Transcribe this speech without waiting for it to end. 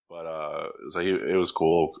it was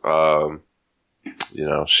cool.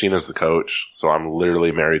 Sheena's the coach, so I'm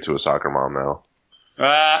literally married to a soccer mom now.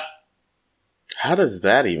 How does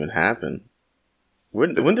that even happen?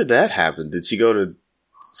 When did that happen? Did she go to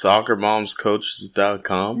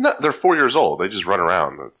soccermomscoaches.com? No, they're 4 years old. They just run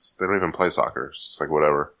around. They don't even play soccer. It's just like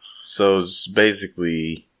whatever. So it's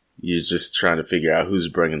basically, you're just trying to figure out who's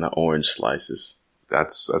bringing the orange slices.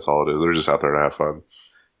 That's all it is. They're just out there to have fun.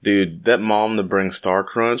 Dude, that mom that brings Star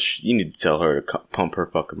Crunch, you need to tell her to pump her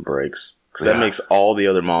fucking brakes. Because that makes all the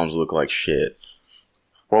other moms look like shit.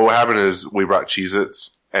 Well, what happened is we brought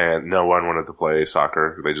Cheez-Its, and no one wanted to play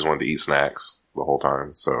soccer. They just wanted to eat snacks the whole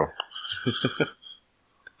time, so...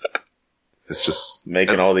 It's just...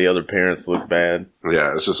 Making all the other parents look bad.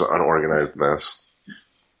 Yeah, it's just an unorganized mess.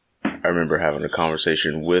 I remember having a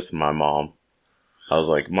conversation with my mom. I was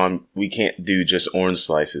like, Mom, we can't do just orange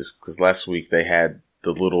slices. Because last week they had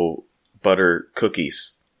the little butter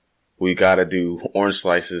cookies. We gotta do orange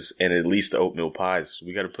slices and at least the oatmeal pies.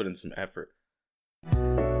 We gotta put in some effort.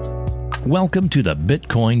 Welcome to the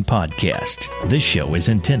Bitcoin Podcast. This show is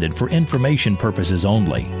intended for information purposes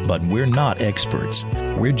only, but we're not experts.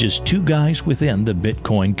 We're just two guys within the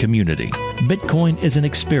Bitcoin community. Bitcoin is an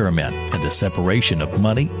experiment in the separation of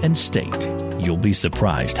money and state. You'll be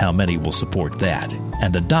surprised how many will support that.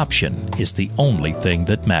 And adoption is the only thing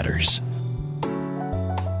that matters.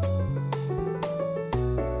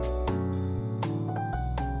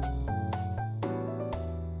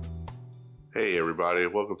 Hey everybody,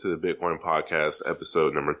 welcome to the Bitcoin Podcast,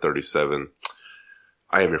 episode number 37.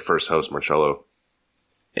 I am your first host, Marcello.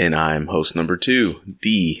 And I'm host number 2,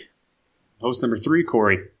 D. Host number 3,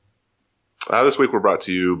 Corey. This week we're brought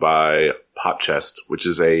to you by PopChest, which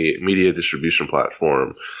is a media distribution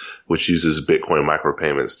platform which uses Bitcoin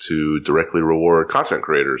micropayments to directly reward content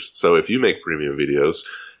creators. So if you make premium videos,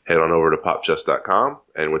 head on over to popchest.com,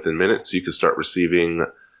 and within minutes you can start receiving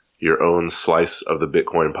your own slice of the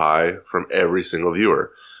Bitcoin pie from every single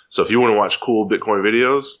viewer. So if you want to watch cool Bitcoin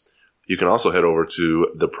videos, you can also head over to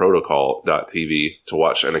theprotocol.tv to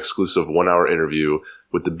watch an exclusive 1-hour interview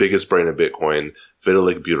with the biggest brain of Bitcoin,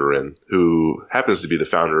 Vitalik Buterin, who happens to be the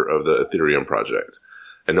founder of the Ethereum project.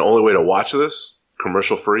 And the only way to watch this,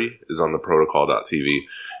 commercial free, is on theprotocol.tv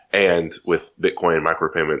and with Bitcoin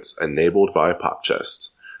micropayments enabled by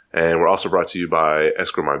PopChest. And we're also brought to you by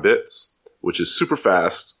Escrow My Bits, which is super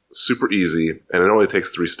fast, super easy, and it only takes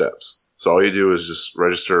 3 steps. So all you do is just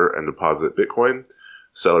register and deposit Bitcoin.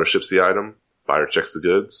 Seller ships the item, buyer checks the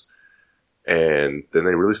goods, and then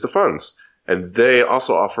they release the funds. And they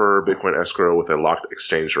also offer Bitcoin escrow with a locked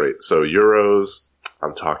exchange rate. So euros,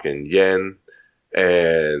 I'm talking yen,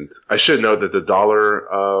 and I should note that the dollar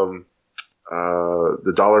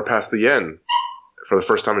passed the yen for the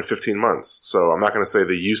first time in 15 months. So I'm not going to say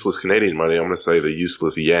the useless Canadian money. I'm going to say the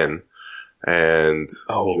useless yen and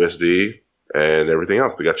USD and everything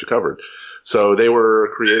else. They got you covered. So they were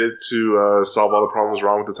created to solve all the problems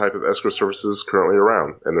wrong with the type of escrow services currently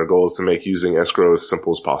around. And their goal is to make using escrow as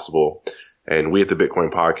simple as possible. And we at the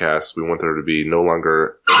Bitcoin Podcast, we want there to be no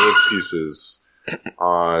longer any excuses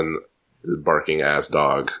on the barking ass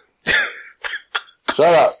dog.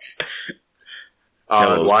 Shut up.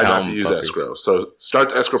 Why not use escrow? So start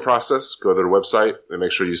the escrow process, go to their website, and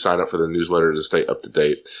make sure you sign up for the newsletter to stay up to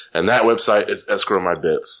date. And that website is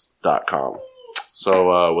escrowmybits.com.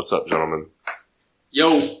 So, what's up, gentlemen?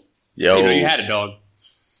 Yo. You know you had a dog.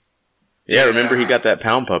 Yeah, remember he got that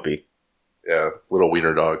pound puppy. Yeah, little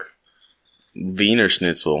wiener dog. Wiener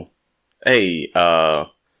Schnitzel. Hey, I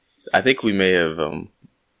think we may have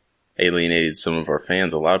alienated some of our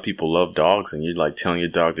fans. A lot of people love dogs, and you're like telling your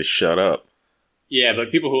dog to shut up. Yeah,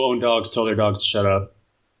 but people who own dogs tell their dogs to shut up.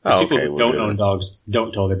 People who don't own dogs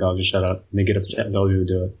don't tell their dogs to shut up. And they get upset and they'll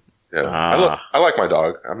do it. Yeah, I like my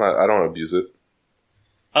dog. I don't abuse it.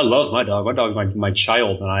 I love my dog. My dog's my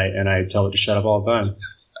child, and I tell it to shut up all the time.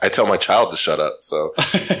 I tell my child to shut up, so.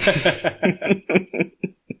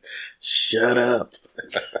 Shut up.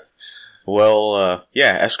 Well,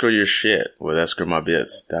 yeah, escrow your shit with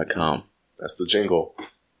escrowmybits.com. That's the jingle.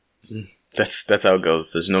 That's how it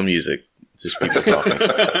goes. There's no music. Just people talking.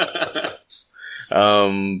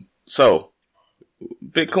 So,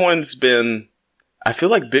 Bitcoin's been... I feel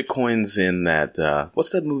like Bitcoin's in that...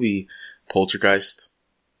 what's that movie? Poltergeist?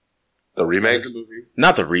 The remake?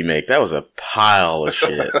 Not the remake. That was a pile of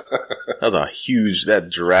shit. That was a huge... That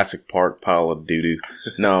Jurassic Park pile of doo-doo.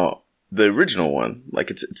 No, the original one.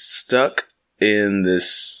 Like, it's stuck in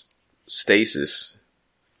this stasis.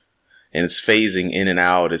 And it's phasing in and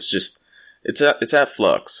out. It's just... It's at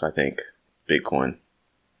flux, I think. Bitcoin.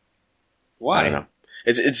 Why? I don't know.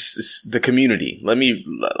 It's the community. Let me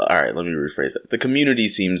rephrase it. The community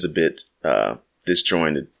seems a bit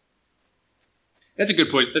disjointed. That's a good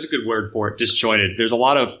point. That's a good word for it. Disjointed. There's a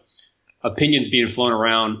lot of opinions being flown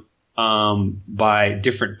around by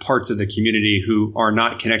different parts of the community who are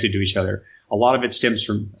not connected to each other. A lot of it stems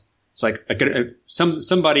from it's like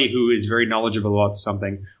somebody who is very knowledgeable about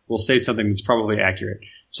something will say something that's probably accurate.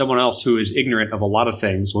 Someone else who is ignorant of a lot of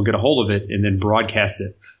things will get a hold of it and then broadcast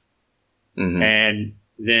it. Mm-hmm. And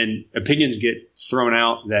then opinions get thrown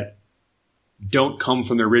out that don't come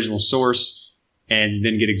from the original source and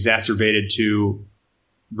then get exacerbated to,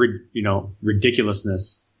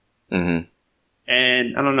 ridiculousness. Mm-hmm.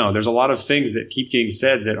 And I don't know, there's a lot of things that keep getting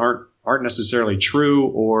said that aren't necessarily true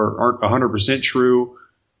or aren't 100% true.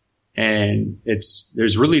 And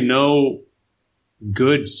there's really no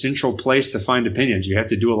good central place to find opinions. You have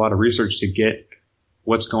to do a lot of research to get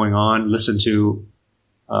what's going on, listen to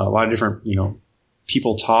a lot of different,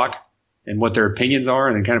 people talk and what their opinions are,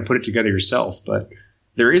 and then kind of put it together yourself. But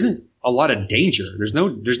there isn't a lot of danger. There's no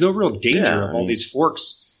real danger of all these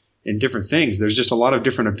forks in different things. There's just a lot of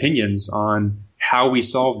different opinions on how we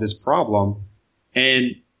solve this problem.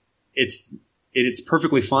 And it's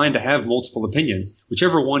perfectly fine to have multiple opinions.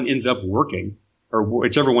 Whichever one ends up working, or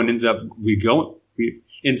whichever one ends up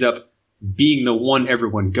being the one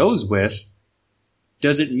everyone goes with,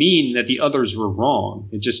 doesn't mean that the others were wrong.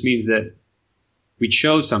 It just means that we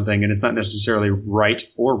chose something, and it's not necessarily right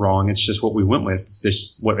or wrong. It's just what we went with. It's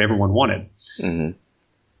just what everyone wanted. Mm-hmm.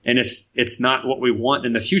 And if it's not what we want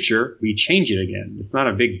in the future, we change it again. It's not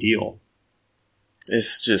a big deal.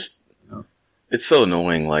 It's just, it's so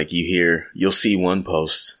annoying. Like you'll see one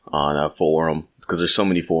post on a forum, because there's so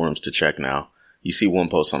many forums to check now. You see one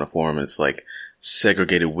post on a forum and it's like,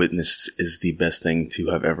 segregated witness is the best thing to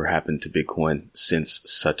have ever happened to Bitcoin since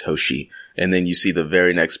Satoshi. And then you see the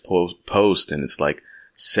very next post and it's like,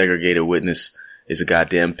 segregated witness is a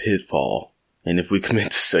goddamn pitfall. And if we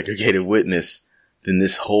commit to segregated witness, then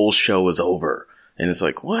this whole show is over. And it's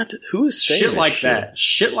like, what? Who is saying shit like that?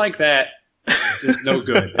 Shit like that is no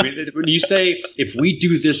good. I mean, when you say, if we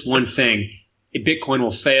do this one thing, Bitcoin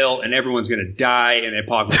will fail and everyone's going to die and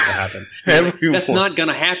apocalypse will happen. That's not going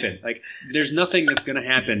to happen. Like, there's nothing that's going to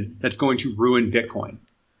happen that's going to ruin Bitcoin.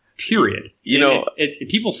 Period.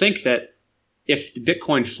 People think that if the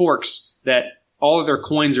Bitcoin forks, that all of their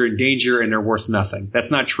coins are in danger and they're worth nothing.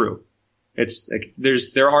 That's not true. It's like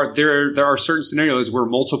there are certain scenarios where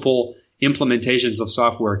multiple implementations of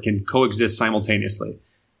software can coexist simultaneously,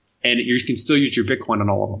 and you can still use your Bitcoin on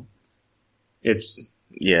all of them. It's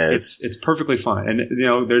perfectly fine. And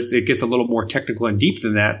it gets a little more technical and deep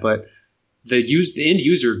than that, but the end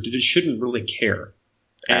user shouldn't really care.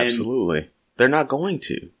 Absolutely. They're not going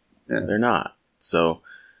to. Yeah. They're not. So,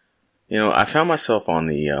 I found myself on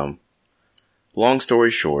the long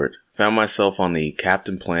story short, found myself on the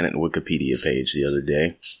Captain Planet Wikipedia page the other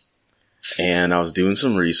day, and I was doing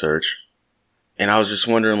some research, and I was just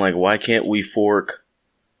wondering, like, why can't we fork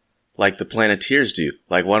like the Planeteers do?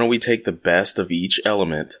 Like, why don't we take the best of each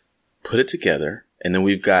element, put it together, and then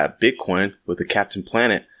we've got Bitcoin with the Captain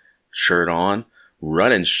Planet shirt on,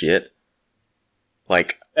 running shit.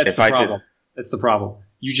 Like, that's the problem. That's the problem.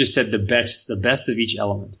 You just said the best of each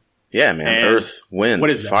element. Yeah, man. And Earth, wind,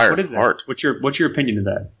 fire, heart. What's your opinion of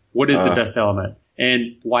that? What is the best element?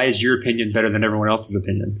 And why is your opinion better than everyone else's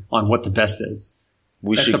opinion on what the best is?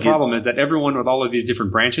 That's the problem, is that everyone with all of these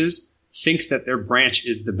different branches thinks that their branch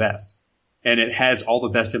is the best and it has all the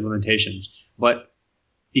best implementations. But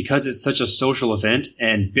because it's such a social event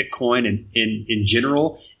and Bitcoin in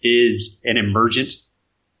general is an emergent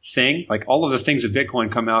thing, like all of the things of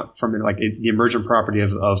Bitcoin come out from like the emergent property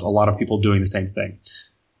of a lot of people doing the same thing.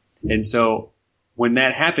 And so when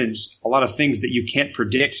that happens, a lot of things that you can't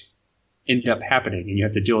predict end up happening, and you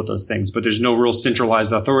have to deal with those things. But there's no real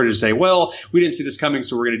centralized authority to say, well, we didn't see this coming,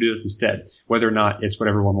 so we're going to do this instead, whether or not it's what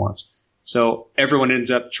everyone wants. So everyone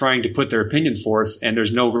ends up trying to put their opinion forth, and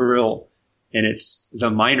there's no real, and it's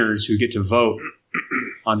the miners who get to vote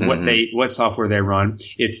on what software they run.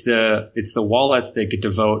 It's the wallets that get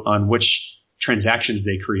to vote on which transactions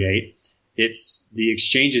they create. It's the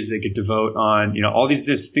exchanges that get to vote on, all these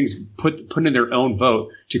things put in their own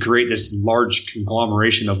vote to create this large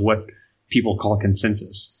conglomeration of what people call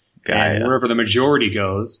consensus. And wherever the majority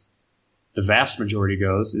goes, the vast majority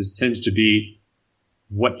goes, tends to be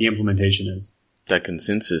what the implementation is. That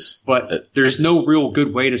consensus. But there's no real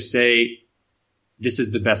good way to say this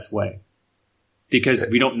is the best way, because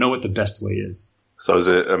we don't know what the best way is. So is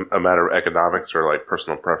it a matter of economics or like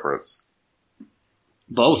personal preference?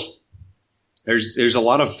 Both. There's a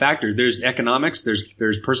lot of factors. There's economics.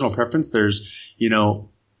 There's personal preference. There's,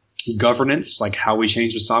 governance, like how we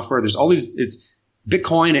change the software. There's all these,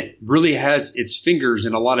 Bitcoin, it really has its fingers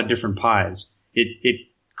in a lot of different pies. It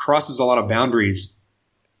crosses a lot of boundaries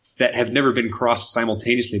that have never been crossed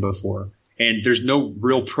simultaneously before. And there's no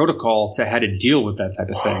real protocol to how to deal with that type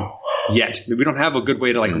of thing yet. I mean, we don't have a good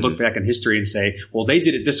way to like look back in history and say, well, they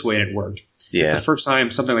did it this way and it worked. Yeah. It's the first time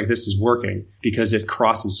something like this is working because it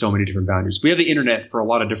crosses so many different boundaries. We have the internet for a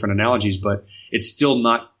lot of different analogies, but it's still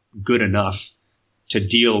not good enough to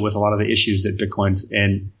deal with a lot of the issues that Bitcoin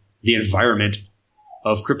and the environment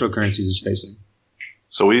of cryptocurrencies is facing.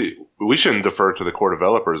 So we shouldn't defer to the core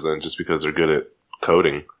developers then just because they're good at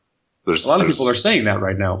coding. A lot of people are saying that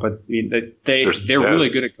right now, but I mean, they're really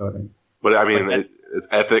good at coding. But I mean, it's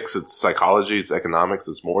ethics, it's psychology, it's economics,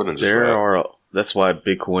 it's more than just that. That's why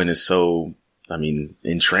Bitcoin is so, I mean,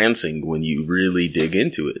 entrancing when you really dig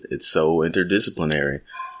into it. It's so interdisciplinary,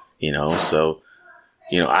 so,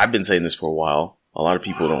 I've been saying this for a while. A lot of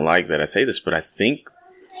people don't like that I say this, but I think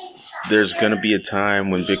there's going to be a time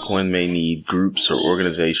when Bitcoin may need groups or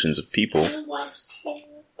organizations of people.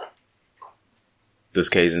 This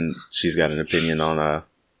case, and she's got an opinion on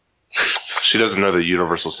She doesn't know the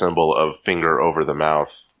universal symbol of finger over the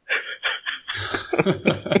mouth.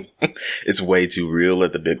 It's way too real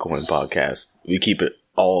at the Bitcoin podcast. We keep it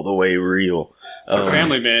all the way real.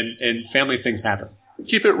 Family, man, and family things happen.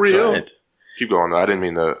 Keep it real. Right. Keep going. I didn't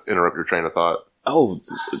mean to interrupt your train of thought. Oh,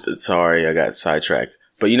 sorry, I got sidetracked.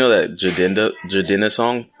 But you know that Jadina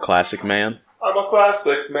song, Classic Man? I'm a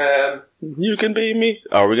classic man. You can be me.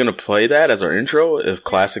 Are we going to play that as our intro if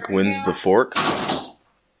Classic wins the fork?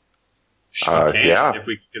 Yeah. If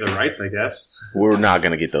we get the rights, I guess. We're not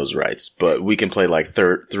going to get those rights, but we can play like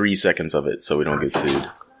 3 seconds of it so we don't get sued.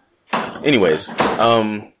 Anyways,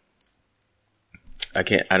 I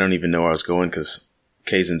don't even know where I was going because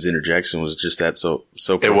Kaysen's interjection was just that so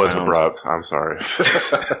profound. It was abrupt. I'm sorry.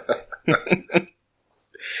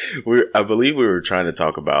 I believe we were trying to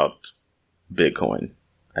talk about Bitcoin.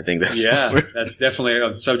 I think that's that's definitely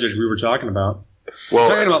a subject we were talking about. Well, we're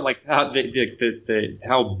talking about like how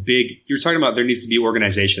how big you're talking about. There needs to be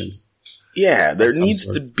organizations. Yeah, there needs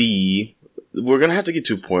to be. We're gonna have to get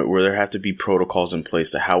to a point where there have to be protocols in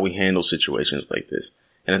place to how we handle situations like this.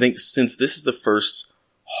 And I think since this is the first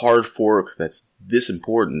hard fork that's this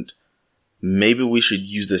important, maybe we should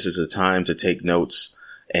use this as a time to take notes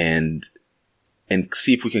and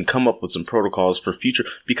see if we can come up with some protocols for future,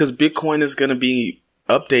 because Bitcoin is going to be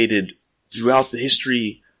updated throughout the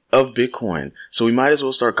history of Bitcoin. So we might as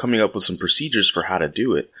well start coming up with some procedures for how to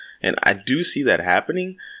do it. And I do see that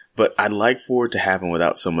happening, but I'd like for it to happen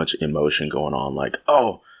without so much emotion going on. Like,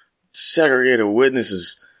 oh, segregated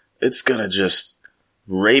witnesses, it's going to just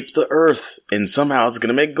rape the earth and somehow it's going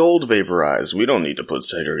to make gold vaporize. We don't need to put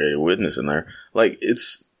segregated witness in there. Like,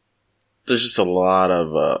 there's just a lot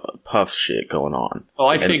of puff shit going on. Well,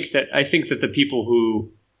 I think that the people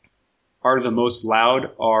who are the most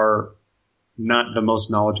loud are not the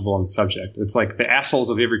most knowledgeable on the subject. It's like the assholes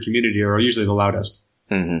of every community are usually the loudest.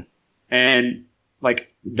 Mm-hmm. And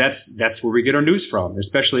like that's where we get our news from,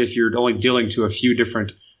 especially if you're only dealing to a few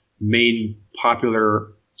different main popular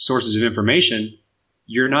sources of information.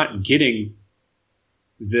 You're not getting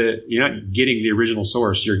the original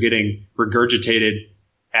source. You're getting regurgitated,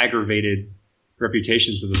 aggravated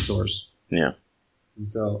reputations of the source. Yeah. And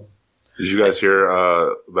so, did you guys hear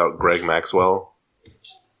about Greg Maxwell?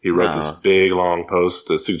 He wrote this big long post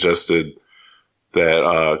that suggested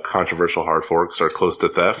that controversial hard forks are close to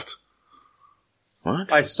theft.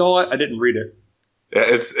 What? I saw it. I didn't read it.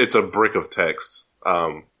 It's a brick of text,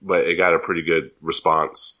 but it got a pretty good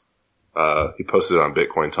response. He posted it on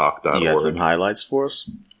BitcoinTalk.org. You got some highlights for us?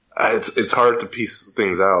 It's hard to piece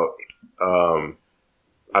things out.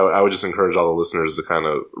 I would just encourage all the listeners to kind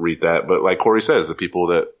of read that. But like Corey says, the people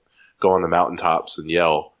that go on the mountaintops and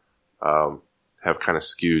yell have kind of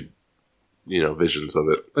skewed, visions of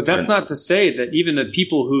it. But that's not to say that even the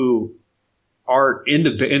people who are in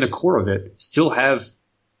the core of it still have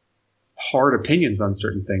hard opinions on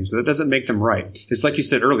certain things. So that doesn't make them right. It's like you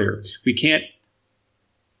said earlier. We can't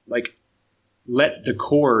let the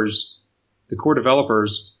core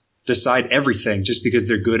developers decide everything just because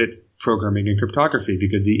they're good at programming and cryptography,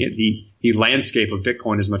 because the landscape of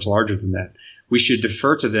Bitcoin is much larger than that. We should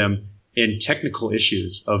defer to them in technical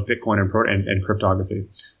issues of Bitcoin and cryptography.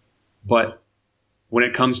 But when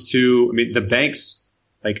it comes to, the banks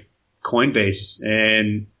like Coinbase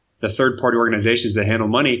and the third-party organizations that handle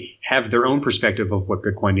money have their own perspective of what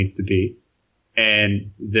Bitcoin needs to be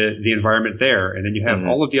and the environment there. And then you have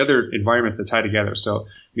all of the other environments that tie together. So,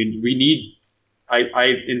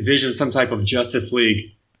 I envision some type of Justice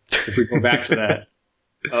League, if we go back to that,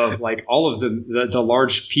 of like all of the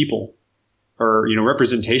large people or,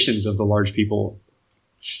 representations of the large people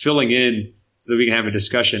filling in so that we can have a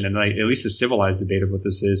discussion and like at least a civilized debate of what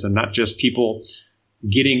this is, and not just people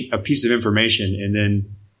getting a piece of information and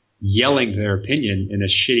then yelling their opinion in a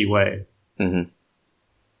shitty way. Mm-hmm.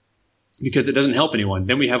 Because it doesn't help anyone.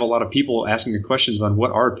 Then we have a lot of people asking the questions on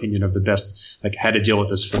what our opinion of the best, like how to deal with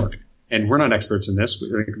this fork. And we're not experts in this.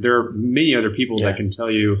 There are many other people that can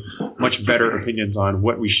tell you much better opinions on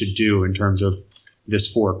what we should do in terms of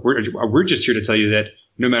this fork. We're just here to tell you that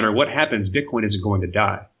no matter what happens, Bitcoin isn't going to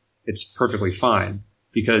die. It's perfectly fine,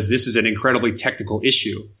 because this is an incredibly technical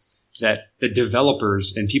issue that the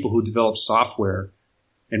developers and people who develop software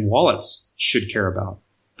and wallets should care about,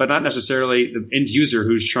 but not necessarily the end user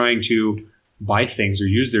who's trying to buy things or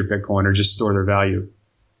use their Bitcoin or just store their value.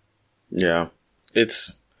 Yeah.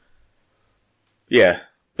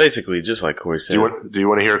 Basically just like Corey said. Do you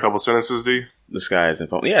want to hear a couple sentences, D? The sky isn't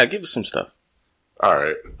falling. Yeah, give us some stuff. All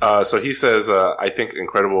right. So he says, I think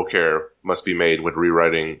incredible care must be made with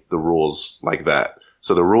rewriting the rules like that.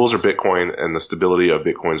 So the rules are Bitcoin, and the stability of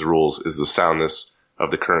Bitcoin's rules is the soundness of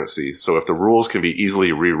the currency. So if the rules can be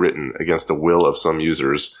easily rewritten against the will of some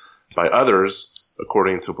users by others,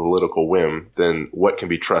 according to political whim, then what can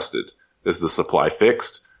be trusted? Is the supply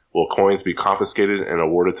fixed? Will coins be confiscated and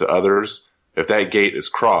awarded to others? If that gate is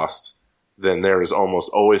crossed, then there is almost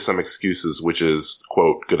always some excuses, which is,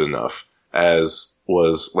 quote, good enough, as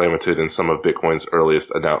was lamented in some of Bitcoin's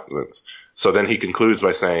earliest announcements. So then he concludes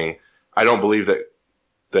by saying, I don't believe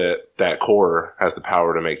that core has the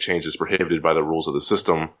power to make changes prohibited by the rules of the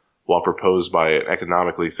system while proposed by an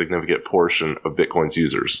economically significant portion of Bitcoin's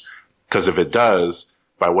users. Because if it does,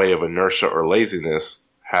 by way of inertia or laziness,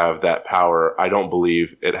 have that power, I don't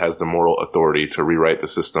believe it has the moral authority to rewrite the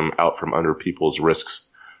system out from under people's risks,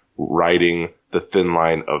 riding the thin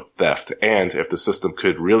line of theft. And if the system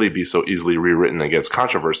could really be so easily rewritten against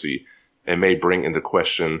controversy, it may bring into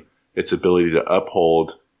question its ability to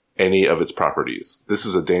uphold any of its properties. This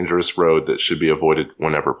is a dangerous road that should be avoided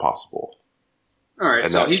whenever possible. All right, and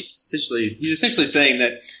so he's essentially saying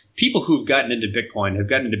that people who've gotten into Bitcoin have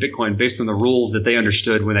gotten into Bitcoin based on the rules that they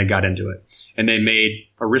understood when they got into it. And they made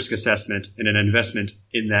a risk assessment and an investment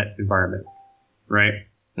in that environment, right?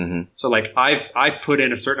 Mm-hmm. So like I've put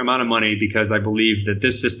in a certain amount of money because I believe that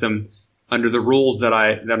this system, under the rules that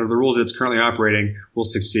it's currently operating, will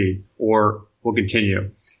succeed or will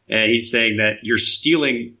continue. And he's saying that you're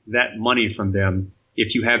stealing that money from them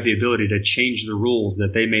if you have the ability to change the rules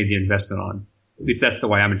that they made the investment on. At least that's the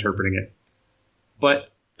way I'm interpreting it. But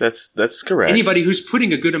that's correct. Anybody who's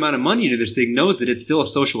putting a good amount of money into this thing knows that it's still a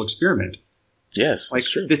social experiment. Yes, like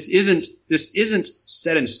that's true. This isn't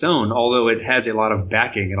set in stone, although it has a lot of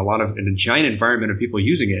backing and a giant environment of people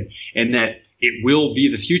using it, and that it will be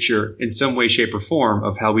the future in some way, shape, or form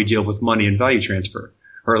of how we deal with money and value transfer,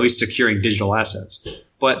 or at least securing digital assets.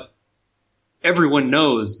 But everyone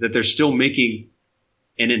knows that they're still making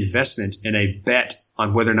an investment and a bet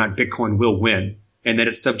on whether or not Bitcoin will win, and that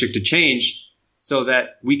it's subject to change, so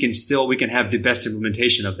that we can have the best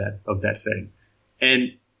implementation of that thing.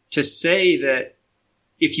 And to say that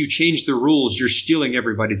if you change the rules, you're stealing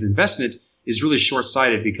everybody's investment is really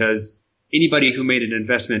short-sighted, because anybody who made an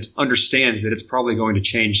investment understands that it's probably going to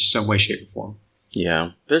change some way, shape, or form. Yeah,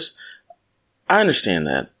 I understand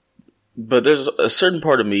that. But there's a certain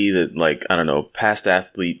part of me that, like, I don't know, past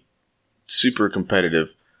athlete, super competitive,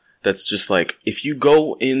 that's just like, if you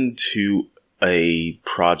go into a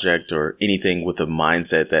project or anything with a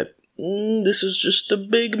mindset that this is just a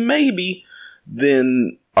big maybe,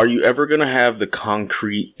 then are you ever going to have the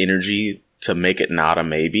concrete energy to make it not a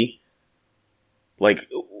maybe? Like,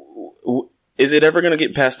 is it ever going to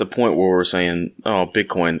get past the point where we're saying, oh,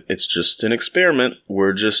 Bitcoin, it's just an experiment.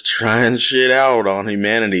 We're just trying shit out on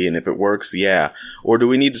humanity, and if it works, yeah. Or do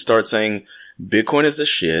we need to start saying, Bitcoin is the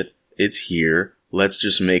shit, it's here, let's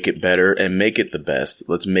just make it better and make it the best.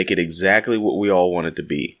 Let's make it exactly what we all want it to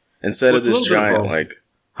be. Instead of this giant, like,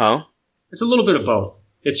 huh? It's a little bit of both.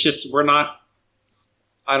 It's just, we're not,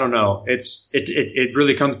 I don't know. It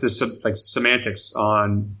really comes to some, like, semantics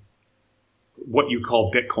on what you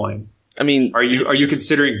call Bitcoin. I mean, are you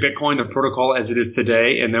considering Bitcoin the protocol as it is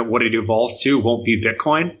today, and that what it evolves to won't be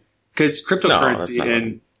Bitcoin? Because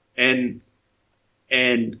cryptocurrency and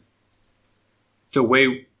the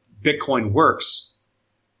way Bitcoin works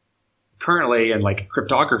currently, and like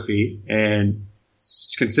cryptography and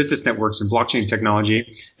consensus networks and blockchain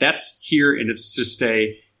technology, that's here and it's to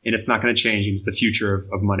stay, and it's not going to change, and it's the future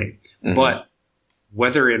of money. Mm-hmm. But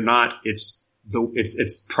whether or not it's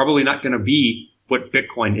probably not going to be what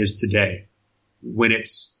Bitcoin is today, when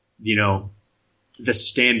it's, the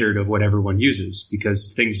standard of what everyone uses,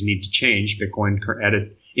 because things need to change. Bitcoin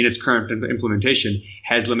in its current implementation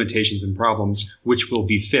has limitations and problems which will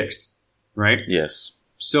be fixed, right? Yes.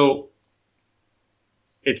 So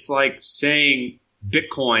it's like saying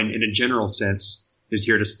Bitcoin in a general sense is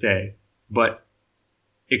here to stay, but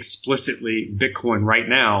explicitly Bitcoin right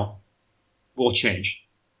now will change.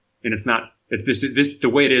 And it's not,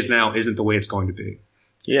 the way it is now isn't the way it's going to be.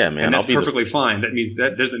 Yeah, man. And that's perfectly fine.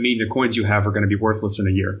 That doesn't mean the coins you have are going to be worthless in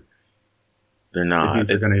a year. They're not. It means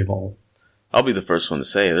they're going to evolve. I'll be the first one to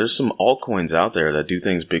say there's some altcoins out there that do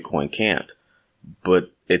things Bitcoin can't.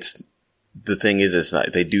 But the thing is, it's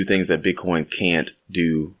not, they do things that Bitcoin can't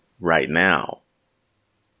do right now.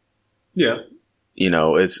 Yeah. You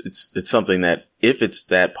know, it's something that if it's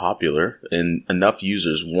that popular and enough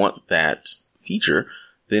users want that feature,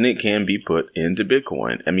 then it can be put into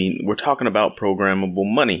Bitcoin. I mean, we're talking about programmable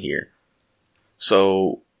money here.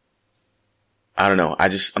 So, I don't know.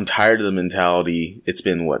 I'm tired of the mentality. It's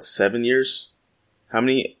been, 7 years? How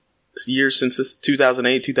many years since this?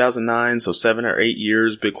 2008, 2009? So 7 or 8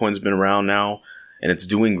 years Bitcoin's been around now, and it's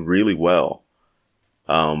doing really well.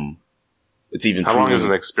 It's even How long is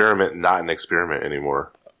an experiment not an experiment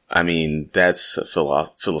anymore? I mean, that's a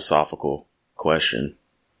philosophical question.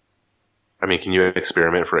 I mean, can you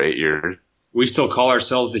experiment for 8 years? We still call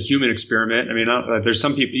ourselves the human experiment. I mean, there's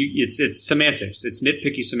some people, it's semantics. It's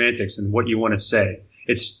nitpicky semantics and what you want to say.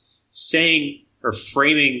 It's saying or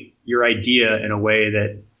framing your idea in a way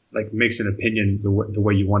that like makes an opinion the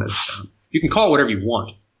way you want it to sound. You can call it whatever you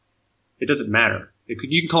want. It doesn't matter.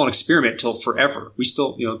 You can call an experiment till forever. We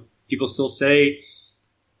still, people still say,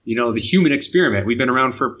 the human experiment. We've been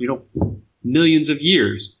around for, millions of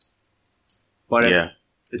years. But yeah.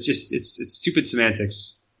 It's stupid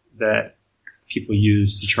semantics that people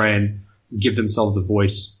use to try and give themselves a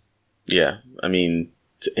voice. Yeah. I mean,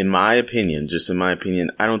 in my opinion,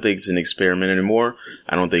 I don't think it's an experiment anymore.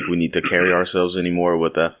 I don't think we need to carry ourselves anymore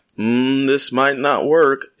with this might not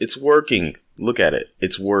work. It's working. Look at it.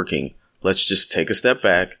 It's working. Let's just take a step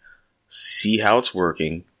back, see how it's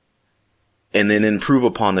working, and then improve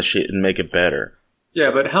upon the shit and make it better.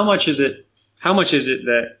 Yeah, but how much is it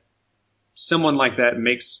that someone like that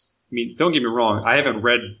makes? I mean, don't get me wrong. I haven't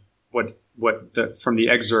read from the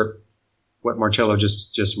excerpt what Marcello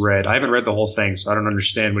just read. I haven't read the whole thing, so I don't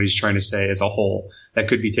understand what he's trying to say as a whole. That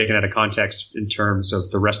could be taken out of context in terms of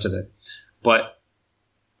the rest of it. But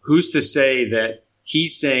who's to say that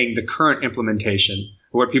he's saying the current implementation,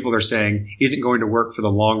 or what people are saying, isn't going to work for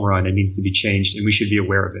the long run and needs to be changed, and we should be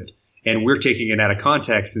aware of it. And we're taking it out of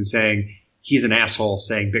context and saying he's an asshole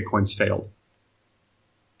saying Bitcoin's failed.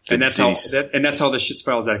 And that's how this shit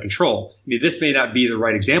spirals out of control. I mean, this may not be the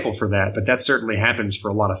right example for that, but that certainly happens for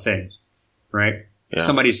a lot of things, right? Yeah.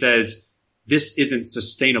 Somebody says, this isn't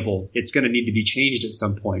sustainable. It's going to need to be changed at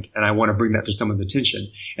some point, and I want to bring that to someone's attention.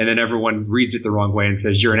 And then everyone reads it the wrong way and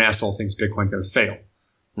says, you're an asshole, thinks Bitcoin's going to fail.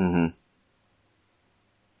 Mm-hmm.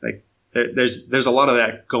 Like, there's a lot of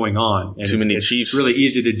that going on. And too many chiefs. It's really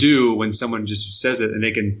easy to do when someone just says it and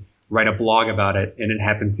they can write a blog about it, and it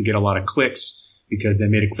happens to get a lot of clicks because they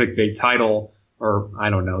made a clickbait title, or I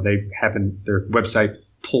don't know, their website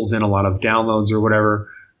pulls in a lot of downloads or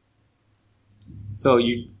whatever. So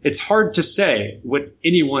it's hard to say what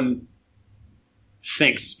anyone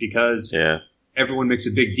thinks because everyone makes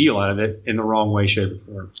a big deal out of it in the wrong way, shape, or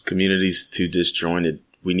form. Community's too disjointed.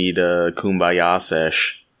 We need a kumbaya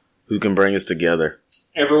sesh. Who can bring us together?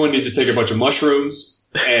 Everyone needs to take a bunch of mushrooms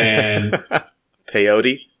and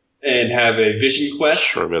peyote and have a vision quest.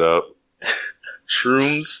 Shroom it up.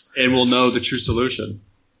 Shrooms, and we'll know the true solution.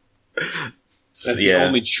 That's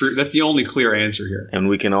the only clear answer here. And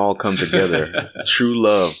we can all come together. True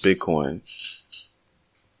love, Bitcoin.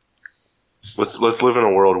 Let's live in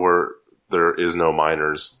a world where there is no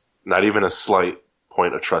miners, not even a slight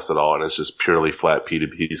point of trust at all, and it's just purely flat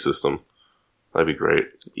P2P system. That'd be great.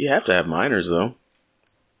 You have to have miners, though.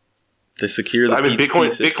 They secure the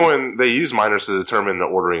P2P system. Bitcoin, they use miners to determine the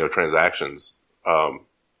ordering of transactions.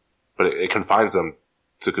 But it confines them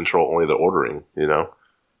to control only the ordering,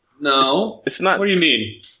 No. It's not. What do you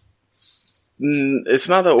mean? It's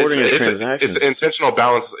not the ordering of transactions. It's intentional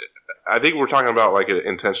balance. I think we're talking about like an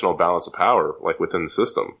intentional balance of power, like within the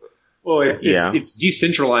system. Well, it's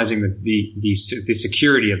decentralizing the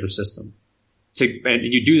security of the system.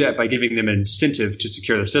 And you do that by giving them an incentive to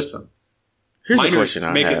secure the system. Here's a question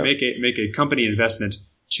I have. Make a company investment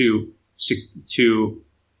to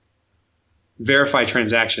verify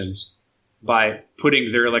transactions by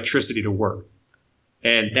putting their electricity to work,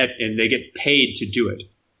 and they get paid to do it,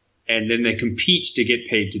 and then they compete to get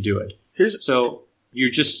paid to do it. So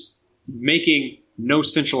you're just making no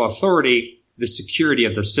central authority the security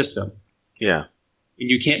of the system. Yeah. And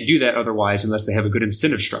you can't do that otherwise unless they have a good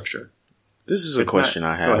incentive structure. This is a question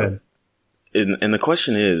I have. Go ahead. And the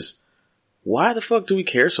question is, why the fuck do we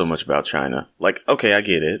care so much about China? Like, okay, I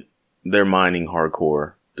get it. They're mining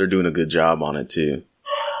hardcore. They're doing a good job on it too.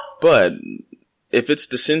 But if it's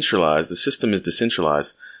decentralized, the system is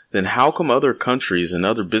decentralized, then how come other countries and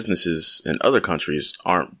other businesses in other countries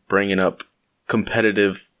aren't bringing up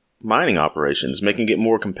competitive mining operations, making it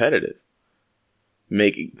more competitive?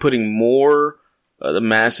 Putting more the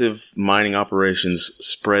massive mining operations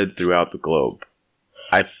spread throughout the globe.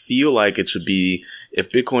 I feel like it should be,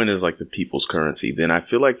 if Bitcoin is like the people's currency, then I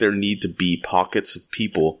feel like there need to be pockets of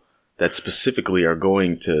people that specifically are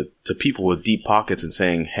going to people with deep pockets and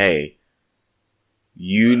saying, hey,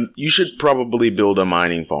 you should probably build a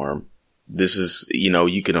mining farm. This is,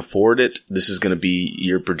 you can afford it. This is going to be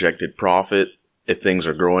your projected profit. If things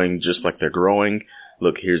are growing just like they're growing,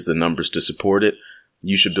 look, here's the numbers to support it.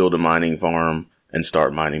 You should build a mining farm and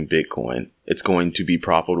start mining Bitcoin. It's going to be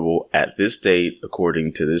profitable at this date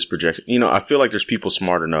according to this projection. I feel like there's people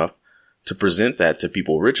smart enough to present that to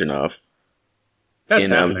people rich enough That's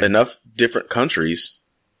in happening. Enough different countries.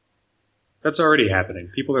 That's already happening.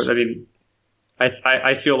 People are,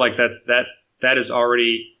 I feel like that is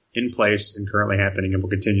already in place and currently happening and will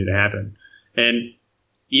continue to happen. And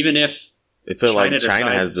even if China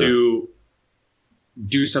decides to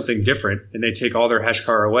do something different and they take all their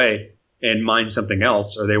hashcar away and mine something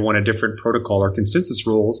else, or they want a different protocol or consensus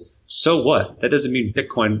rules, so what? That doesn't mean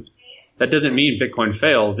Bitcoin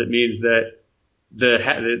fails. It means that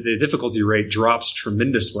the difficulty rate drops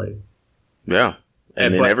tremendously. Yeah.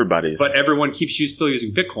 And then But everyone keeps still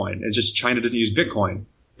using Bitcoin. It's just China doesn't use Bitcoin.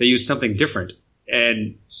 They use something different.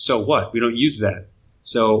 And so what? We don't use that.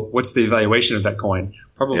 So what's the evaluation of that coin?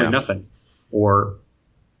 Probably nothing. Or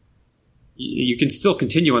you can still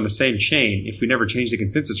continue on the same chain if we never change the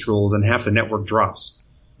consensus rules and half the network drops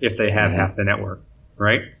if they have half the network,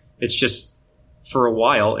 right? It's just for a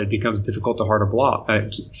while it becomes difficult to hard to block.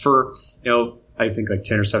 I think like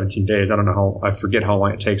 10 or 17 days. I forget how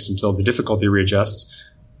long it takes until the difficulty readjusts.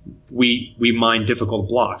 We mine difficult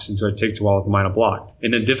blocks until it takes a while to mine a block.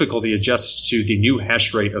 And then difficulty adjusts to the new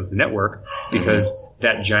hash rate of the network because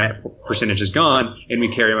that giant percentage is gone and we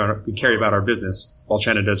carry about our business while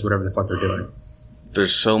China does whatever the fuck they're doing.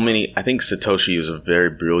 There's so many. I think Satoshi is a very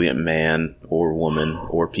brilliant man or woman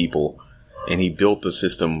or people, and he built the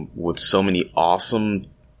system with so many awesome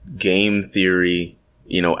game theory,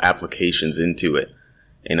 applications into it.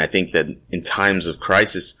 And I think that in times of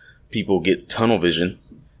crisis, people get tunnel vision.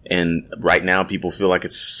 And right now people feel like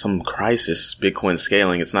it's some crisis, Bitcoin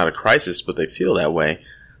scaling. It's not a crisis, but they feel that way.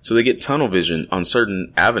 So they get tunnel vision on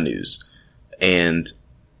certain avenues. And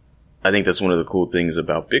I think that's one of the cool things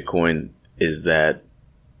about Bitcoin is that,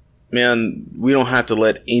 man, we don't have to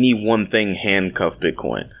let any one thing handcuff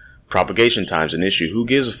Bitcoin. Propagation time's an issue. Who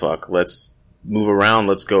gives a fuck? Let's move around.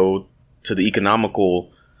 Let's go to the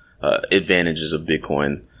economical advantages of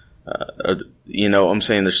Bitcoin. I'm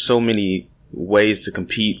saying there's so many ways to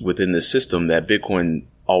compete within the system that Bitcoin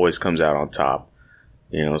always comes out on top.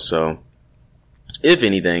 So if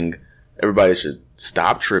anything, everybody should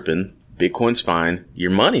stop tripping. Bitcoin's fine.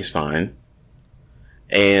 Your money's fine.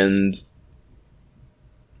 And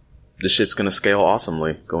the shit's going to scale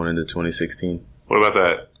awesomely going into 2016. What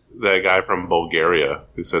about that guy from Bulgaria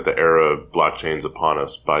who said the era of blockchain's upon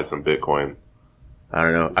us, buy some Bitcoin? I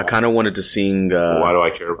don't know. I kind of wanted to sing... why do I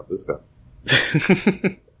care about this guy?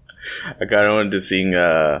 I kind of wanted to sing...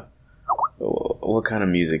 what kind of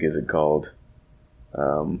music is it called?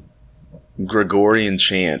 Gregorian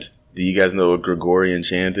chant. Do you guys know what Gregorian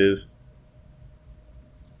chant is?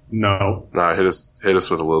 No. Nah, hit us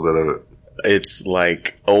with a little bit of it. It's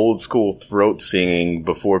like old school throat singing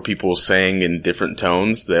before people sang in different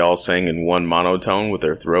tones. They all sang in one monotone with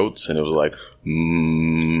their throats, and it was like,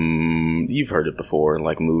 you've heard it before in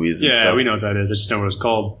like movies and stuff. Yeah, we know what that is. I just know what it's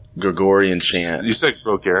called. Gregorian chant. You said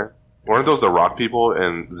Gregorian? Weren't those the rock people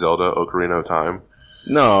in Zelda Ocarina of Time?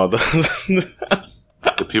 No.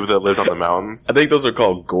 The people that lived on the mountains? I think those are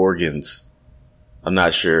called Gorgons. I'm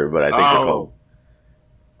not sure, but I think they're called...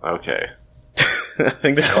 Okay. I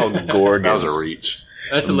think they're called Gorgons. That was a reach.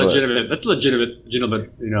 That's a legitimate,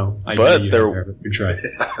 idea. But you try.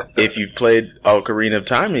 If you've played Ocarina of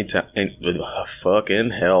Time, fucking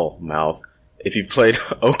hell, mouth. If you've played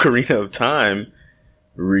Ocarina of Time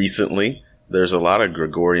recently, there's a lot of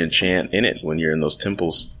Gregorian chant in it when you're in those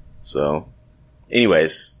temples. So,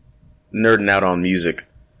 anyways, nerding out on music.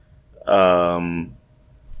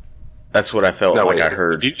 That's what I felt I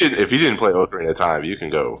heard. If you didn't play Ocarina of Time, you can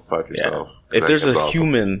go fuck yourself. Yeah. If there's a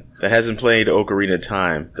human that hasn't played Ocarina of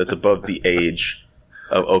Time that's above the age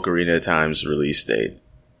of Ocarina of Time's release date,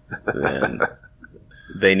 then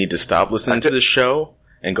they need to stop listening to the show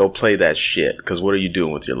and go play that shit. Because what are you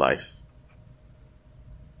doing with your life?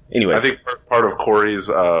 Anyway, I think part of Corey's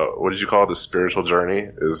what did you call it? The spiritual journey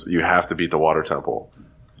is you have to beat the water temple.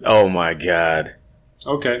 Oh my god!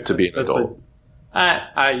 Okay, to be an adult.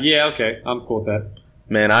 Yeah, okay, I'm cool with that.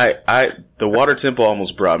 Man, the water temple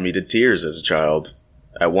almost brought me to tears as a child.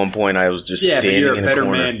 At one point, I was just standing in a corner. Yeah, but you're a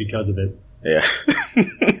better man because of it. Yeah.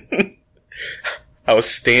 I was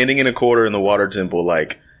standing in a corner in the water temple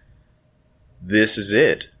like, this is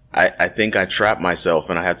it. I think I trapped myself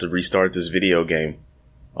and I have to restart this video game.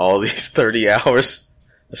 All these 30 hours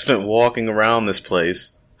I spent walking around this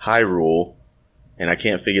place, Hyrule, and I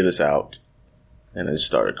can't figure this out. And I just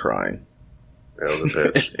started crying. That was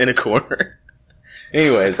a bitch. In a corner.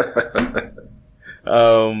 Anyways.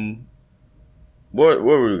 Where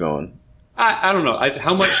were we going? I don't know.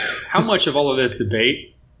 How much of all of this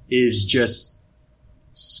debate is just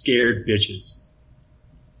scared bitches?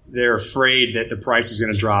 They're afraid that the price is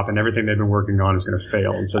going to drop and everything they've been working on is going to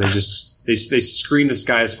fail, and so they scream the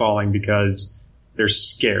sky is falling because they're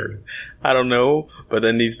scared. I don't know, but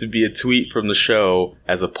there needs to be a tweet from the show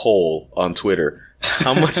as a poll on Twitter.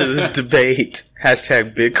 How much of this debate,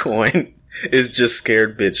 hashtag Bitcoin, is just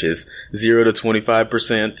scared bitches? 0 to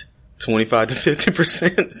 25%, 25 to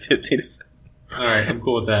 50%, 50 to... All right, I'm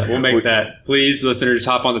cool with that. We'll make that. Please, listeners,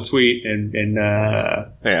 hop on the tweet and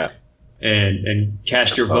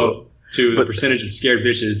cast your vote to the percentage of scared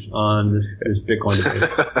bitches on this Bitcoin debate.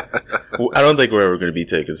 I don't think we're ever going to be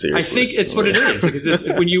taken seriously. I think it's what it is, because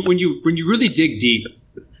when you really dig deep,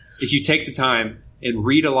 if you take the time and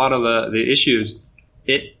read a lot of the issues,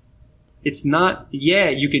 it's not. Yeah,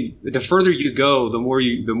 you can. The further you go, the more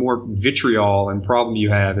vitriol and problem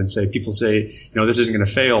you have, and people say, this isn't going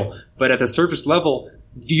to fail. But at the surface level,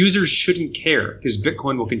 users shouldn't care because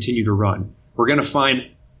Bitcoin will continue to run. We're going to find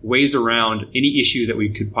ways around any issue that we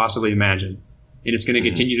could possibly imagine, and it's going to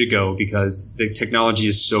continue to go because the technology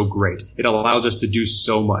is so great. It allows us to do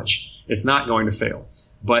so much. It's not going to fail,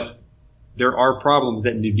 but there are problems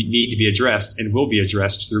that need to be addressed and will be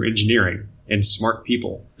addressed through engineering and smart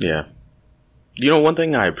people. Yeah. One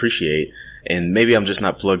thing I appreciate, and maybe I'm just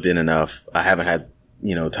not plugged in enough. I haven't had,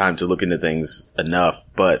 time to look into things enough,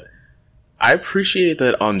 but I appreciate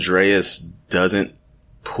that Andreas doesn't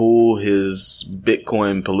pull his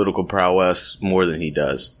Bitcoin political prowess more than he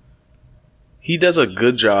does. He does a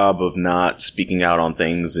good job of not speaking out on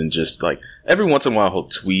things and just like every once in a while he'll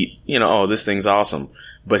tweet, oh, this thing's awesome.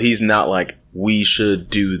 But he's not like, we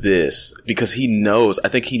should do this, because I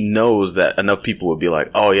think he knows that enough people would be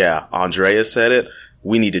like, oh yeah, Andreas said it.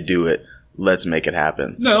 We need to do it. Let's make it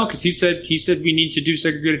happen. No, because he said we need to do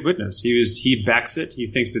segregated witness. He backs it. He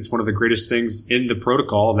thinks it's one of the greatest things in the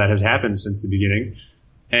protocol that has happened since the beginning.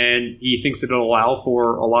 And he thinks it'll allow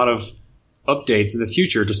for a lot of updates in the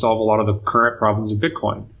future to solve a lot of the current problems of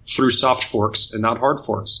Bitcoin through soft forks and not hard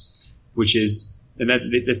forks,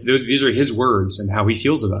 these are his words and how he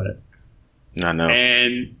feels about it. I know.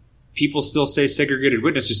 And people still say segregated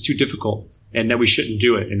witness is too difficult and that we shouldn't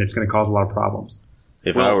do it and it's going to cause a lot of problems.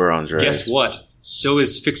 If I were Andreas. Guess what? So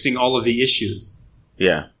is fixing all of the issues.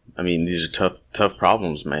 Yeah. I mean, these are tough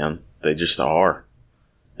problems, man. They just are.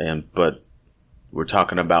 But we're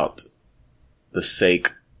talking about the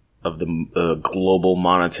sake of the global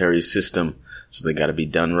monetary system, so they got to be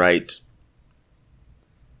done right.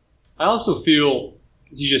 I also feel,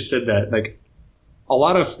 as you just said that, like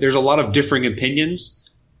there's a lot of differing opinions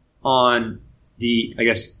on the, I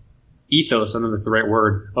guess, ethos, I don't know if that's the right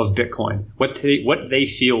word, of Bitcoin. What they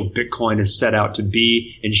feel Bitcoin is set out to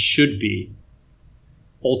be and should be,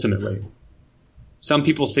 ultimately. Some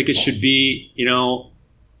people think it should be,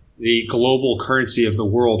 the global currency of the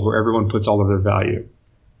world where everyone puts all of their value.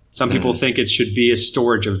 Some people think it should be a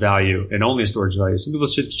storage of value and only a storage of value. Some people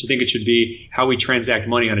should think it should be how we transact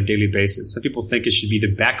money on a daily basis. Some people think it should be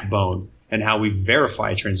the backbone and how we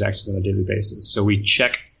verify transactions on a daily basis. So we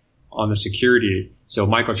check on the security. So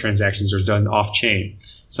microtransactions are done off chain.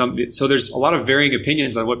 So there's a lot of varying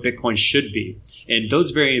opinions on what Bitcoin should be. And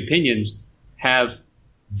those varying opinions have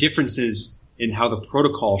differences in how the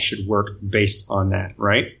protocol should work based on that,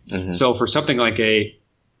 right? Mm-hmm. So for something like a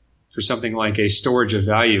storage of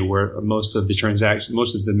value where most of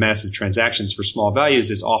the massive transactions for small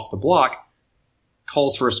values is off the block,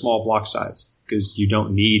 calls for a small block size because you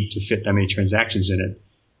don't need to fit that many transactions in it,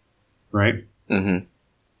 right? Mm-hmm.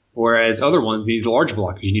 Whereas other ones need a large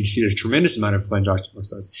block because you need to feed a tremendous amount of transaction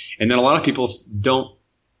size. And then a lot of people don't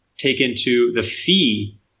take into the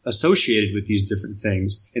fee associated with these different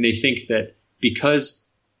things. And they think that because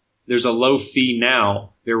there's a low fee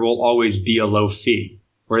now, there will always be a low fee,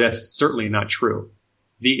 where that's certainly not true.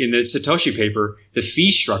 In the Satoshi paper, the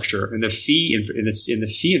fee structure and the fee in the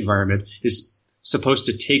fee environment is supposed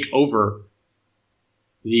to take over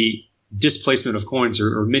the displacement of coins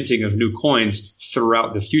or minting of new coins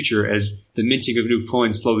throughout the future as the minting of new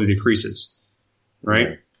coins slowly decreases, right?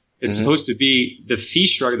 Mm-hmm. It's supposed to be the fee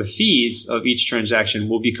structure, the fees of each transaction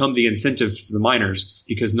will become the incentive to the miners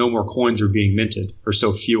because no more coins are being minted, or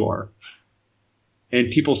so few are.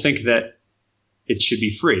 And people think that it should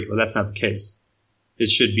be free. Well, that's not the case. It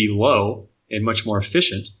should be low and much more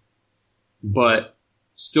efficient, but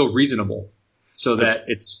still reasonable, so that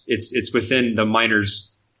it's within the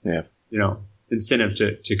miners' incentive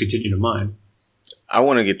to continue to mine. I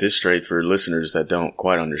want to get this straight for listeners that don't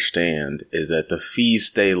quite understand, is that the fees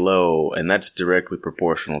stay low, and that's directly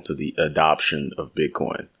proportional to the adoption of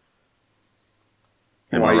Bitcoin.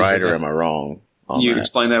 Am I right or am I wrong? Can you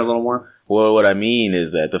explain that a little more? Well, what I mean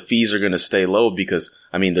is that the fees are going to stay low because,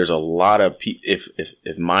 I mean, there's a lot of if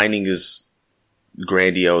mining is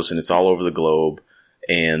grandiose and it's all over the globe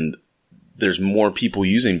and there's more people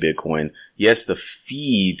using Bitcoin, yes, the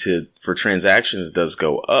fee for transactions does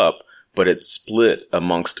go up, but it's split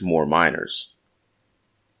amongst more miners.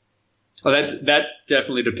 Well, that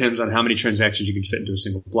definitely depends on how many transactions you can fit into a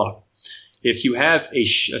single block. If you have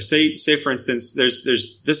say for instance, this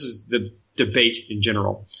is the debate in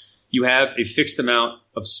general. You have a fixed amount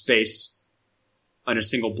of space on a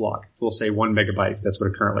single block. We'll say 1 megabyte. That's what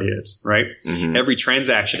it currently is, right? Mm-hmm. Every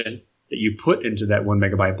transaction that you put into that 1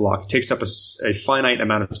 megabyte block takes up a finite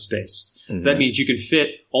amount of space. Mm-hmm. So that means you can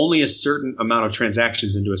fit only a certain amount of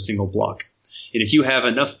transactions into a single block. And if you have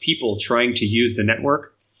enough people trying to use the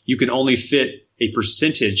network, you can only fit a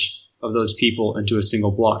percentage of those people into a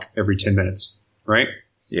single block every 10 minutes, right?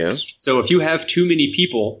 Yeah. So if you have too many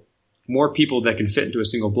people, more people that can fit into a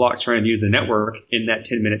single block trying to use the network in that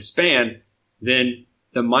 10-minute span, then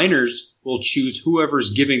the miners will choose whoever's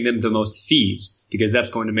giving them the most fees, because that's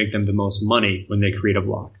going to make them the most money when they create a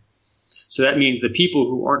block. So that means the people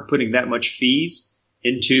who aren't putting that much fees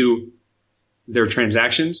into their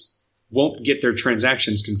transactions won't get their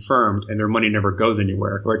transactions confirmed, and their money never goes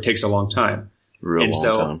anywhere, or it takes a long time.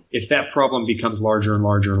 If that problem becomes larger and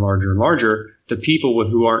larger and larger and larger, the people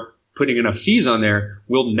who aren't putting enough fees on there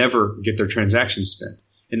will never get their transactions spent,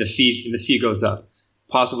 and the fee goes up,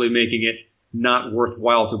 possibly making it not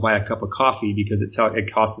worthwhile to buy a cup of coffee because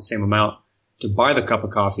it costs the same amount to buy the cup of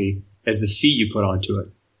coffee as the fee you put onto it.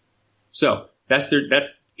 So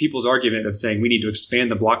that's people's argument of saying we need to expand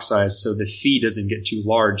the block size so the fee doesn't get too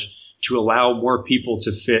large to allow more people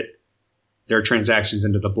to fit their transactions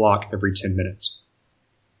into the block every 10 minutes.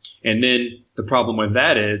 And then the problem with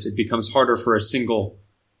that is it becomes harder for a single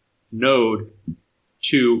node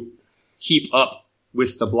to keep up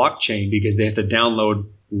with the blockchain because they have to download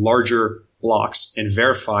larger blocks and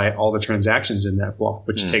verify all the transactions in that block,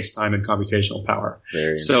 which takes time and computational power.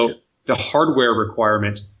 So the hardware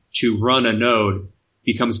requirement to run a node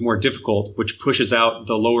becomes more difficult, which pushes out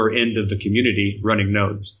the lower end of the community running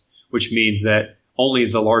nodes, which means that only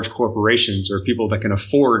the large corporations or people that can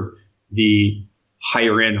afford the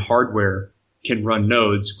higher end hardware can run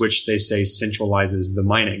nodes, which they say centralizes the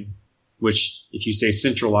mining, which if you say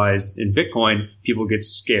centralized in Bitcoin, people get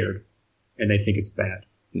scared and they think it's bad.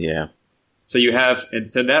 Yeah. So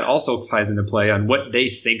so that also ties into play on what they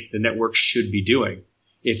think the network should be doing.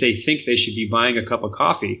 If they think they should be buying a cup of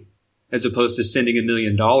coffee as opposed to sending $1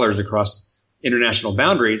 million across international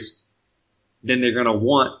boundaries, then they're going to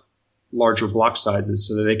want larger block sizes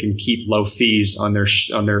so that they can keep low fees on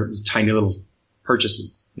their tiny little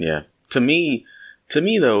purchases. Yeah. To me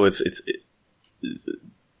though, it's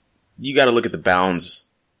you got to look at the bounds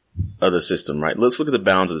of the system, right? Let's look at the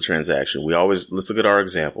bounds of the transaction. Let's look at our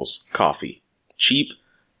examples. Coffee, cheap,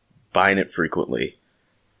 buying it frequently.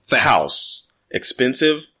 Fast. House,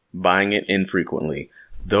 expensive, buying it infrequently.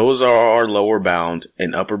 Those are our lower bound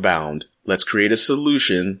and upper bound. Let's create a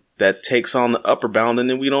solution that takes on the upper bound, and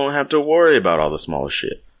then we don't have to worry about all the smaller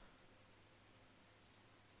shit.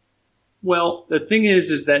 Well, the thing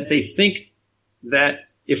is that they think that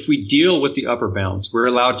if we deal with the upper bounds, we're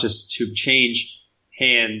allowed to change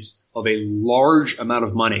hands of a large amount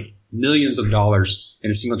of money, millions of dollars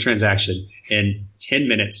in a single transaction in 10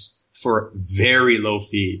 minutes for very low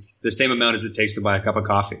fees, the same amount as it takes to buy a cup of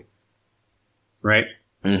coffee, right?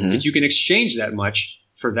 Mm-hmm. If you can exchange that much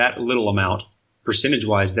for that little amount,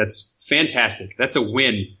 percentage-wise, that's fantastic. That's a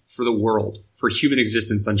win for the world, for human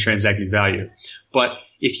existence on transacting value. But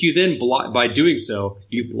if you then by doing so,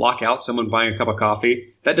 you block out someone buying a cup of coffee,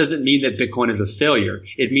 that doesn't mean that Bitcoin is a failure.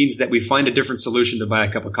 It means that we find a different solution to buy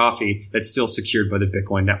a cup of coffee that's still secured by the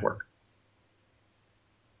Bitcoin network.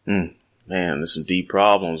 Man, there's some deep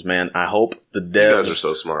problems, man. I hope the devs... You guys are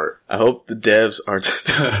so smart. I hope the devs are...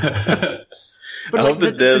 But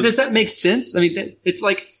does that make sense? I mean, it's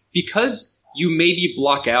like, because you maybe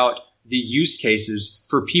block out the use cases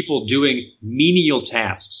for people doing menial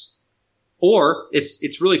tasks, or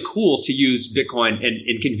it's really cool to use Bitcoin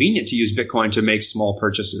and convenient to use Bitcoin to make small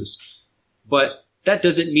purchases. But that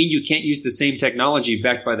doesn't mean you can't use the same technology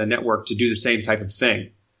backed by the network to do the same type of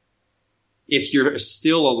thing. If you're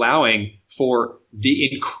still allowing for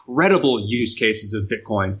the incredible use cases of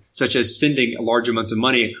Bitcoin, such as sending large amounts of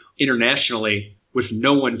money internationally with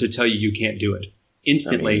no one to tell you can't do it,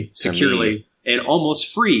 instantly, securely, and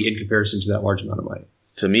almost free in comparison to that large amount of money.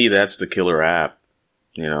 To me, that's the killer app.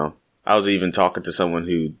 You know, I was even talking to someone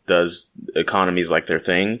who does economies like their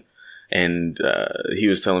thing, and he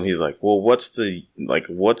was telling me, he's like, well, what's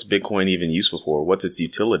Bitcoin even useful for? What's its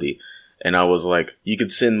utility? And I was like, you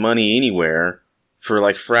could send money anywhere for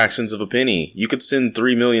like fractions of a penny. You could send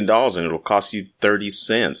 $3 million and it'll cost you 30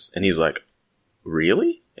 cents. And he was like,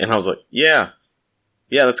 really? And I was like, yeah,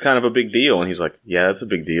 that's kind of a big deal. And he's like, yeah, that's a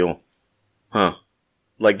big deal. Huh.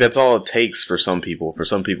 Like, that's all it takes for some people. For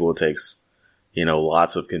some people, it takes,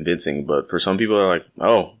 lots of convincing. But for some people, they're like,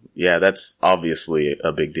 oh, yeah, that's obviously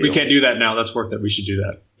a big deal. We can't do that now. That's worth it. We should do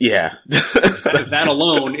that. Yeah. That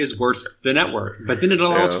alone is worth the network. But then it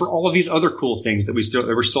allows for all of these other cool things that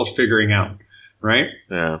we're still figuring out, right?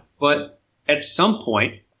 Yeah. But at some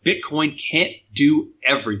point, Bitcoin can't do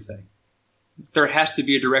everything. There has to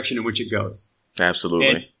be a direction in which it goes.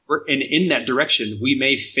 Absolutely. And in that direction, we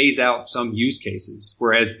may phase out some use cases,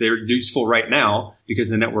 whereas they're useful right now because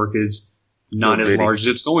the network is not as large as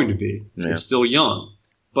it's going to be. Yeah. It's still young.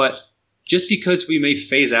 But just because we may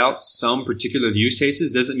phase out some particular use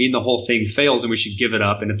cases doesn't mean the whole thing fails and we should give it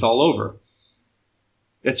up and it's all over.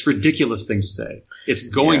 That's a ridiculous thing to say. It's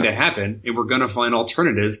going to happen, and we're going to find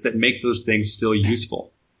alternatives that make those things still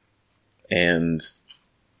useful. And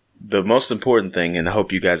the most important thing, and I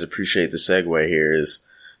hope you guys appreciate the segue here, is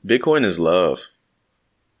Bitcoin is love.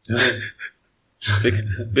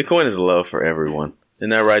 Bitcoin is love for everyone.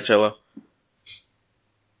 Isn't that right, Cello?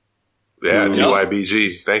 Yeah,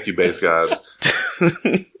 TYBG. Thank you, BasedGod.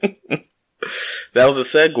 That was a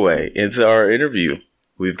segue into our interview.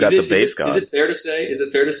 We've got the BasedGod. Is it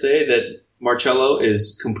fair to say that Marcello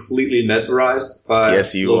is completely mesmerized by?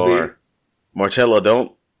 Yes, you are.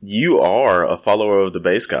 Marcello, you are a follower of the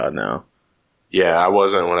BasedGod now. Yeah, I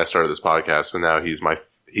wasn't when I started this podcast, but now he's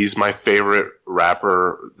my favorite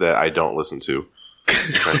rapper that I don't listen to.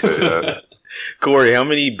 Can I say that? Corey, how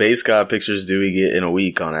many BasedGod pictures do we get in a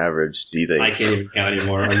week on average, do you think? I can't even count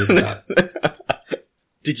anymore. I'm just not.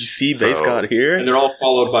 Did you see BasedGod here? And they're all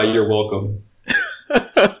followed by "You're welcome."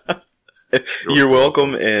 You're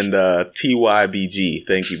welcome and TYBG.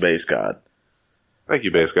 Thank you, BasedGod. Thank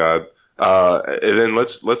you, BasedGod. And then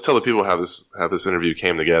let's tell the people how this interview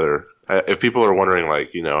came together. If people are wondering,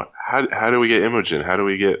 like, how do we get Imogen? How do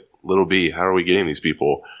we get Little B? How are we getting these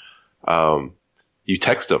people? You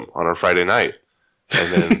text them on our Friday night,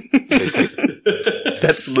 and then they text.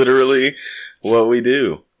 That's literally what we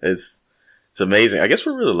do. It's amazing. I guess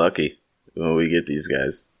we're really lucky when we get these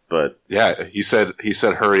guys. But yeah, he said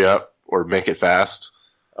hurry up or make it fast.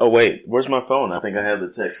 Oh wait, where's my phone? I think I have the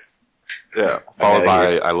text. Yeah, followed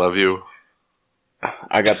by I love you.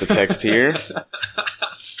 I got the text here.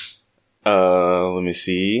 Let me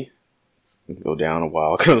see. Let's go down a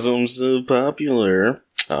while because I'm so popular.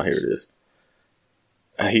 Oh, here it is.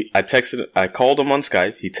 I called him on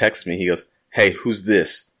Skype. He texted me. He goes, "Hey, who's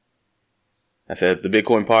this?" I said, "The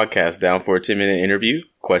Bitcoin podcast, down for a 10-minute interview? ?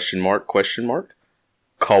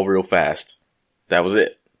 Call real fast." That was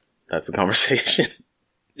it. That's the conversation.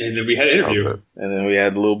 And then we had an interview. And then we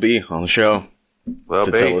had Lil B on the show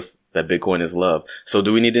to tell us that Bitcoin is love. So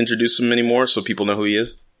do we need to introduce him anymore so people know who he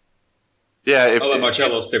is? Yeah. I'll let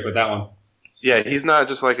Marcello stick with that one. Yeah, he's not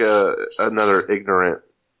just like another ignorant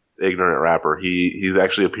rapper. He's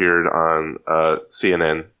actually appeared on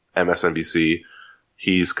CNN, MSNBC.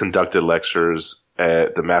 He's conducted lectures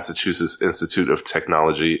at the Massachusetts Institute of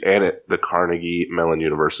Technology and at the Carnegie Mellon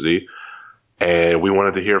University. And we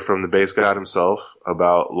wanted to hear from the BasedGod himself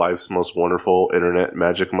about life's most wonderful internet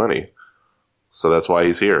magic money. So that's why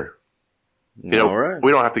he's here. All right.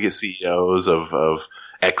 We don't have to get CEOs of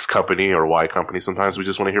X company or Y company. Sometimes we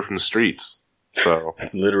just want to hear from the streets. So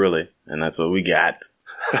literally. And that's what we got.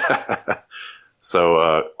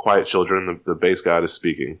 So, quiet children, the BasedGod is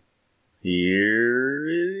speaking. Here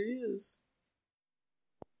it is.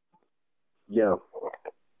 Yo.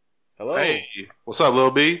 Hello. Hey, what's up, Lil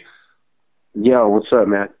B? Yo, what's up,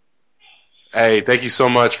 man? Hey, thank you so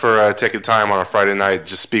much for taking time on a Friday night.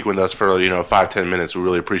 Just speak with us for 5-10 minutes. We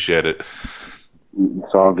really appreciate it.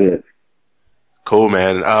 It's all good. Cool,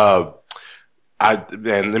 man. Man,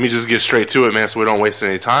 let me just get straight to it, man, so we don't waste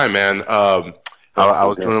any time, man. I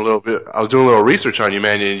was doing a little research on you,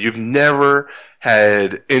 man, and you've never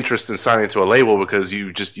had interest in signing to a label because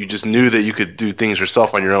you just knew that you could do things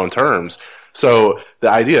yourself on your own terms. So the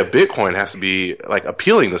idea of Bitcoin has to be like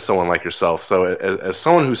appealing to someone like yourself. So as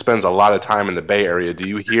someone who spends a lot of time in the Bay Area, do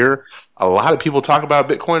you hear a lot of people talk about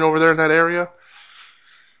Bitcoin over there in that area?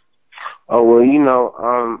 Oh,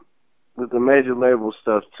 well, with the major label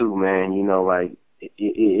stuff too, man, like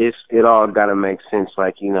it all got to make sense.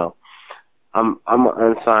 Like, I'm an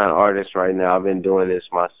unsigned artist right now. I've been doing this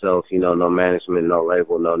myself, no management, no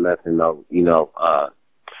label, no nothing, no,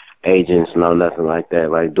 agents, no nothing like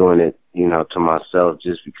that. Like doing it, to myself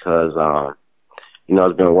just because,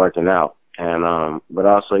 it's been working out. And, but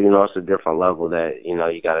also, it's a different level that,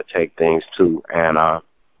 you got to take things to. And,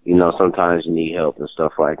 sometimes you need help and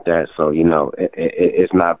stuff like that. So,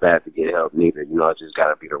 it's not bad to get help neither. It just got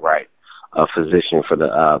to be the right physician for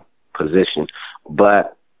the position.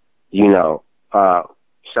 But, shout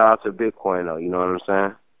out to Bitcoin though, you know what I'm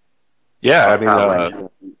saying? Yeah, I mean,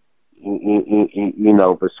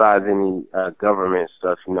 besides any government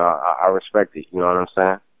stuff, I respect it, you know what I'm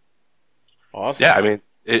saying? Awesome. Yeah, I mean,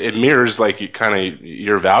 it mirrors like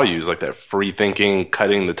your values, like that free thinking,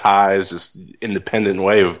 cutting the ties, just independent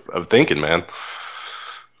way of thinking, man.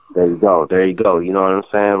 There you go. You know what I'm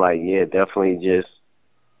saying? Like, yeah, definitely just,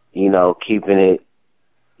 keeping it,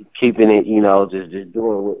 just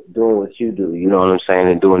doing what you do, you know what I'm saying,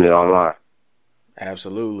 and doing it online.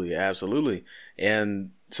 Absolutely.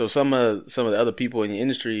 And so some of the other people in the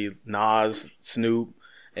industry, Nas, Snoop,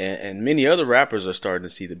 and many other rappers are starting to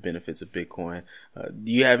see the benefits of Bitcoin.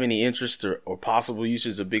 Do you have any interest or possible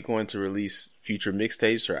uses of Bitcoin to release future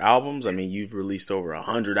mixtapes or albums? I mean, you've released over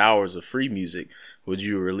 100 hours of free music. Would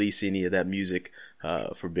you release any of that music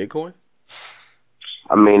for Bitcoin?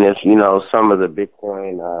 I mean, if, some of the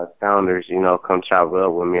Bitcoin founders, come chop it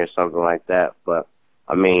up with me or something like that. But,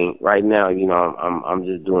 I mean, right now, I'm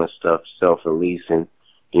just doing stuff self-releasing,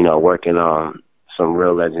 working on some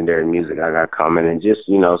real legendary music I got coming, and just,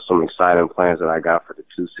 some exciting plans that I got for the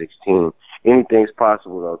 216. Anything's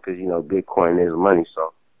possible, though, because, Bitcoin is money,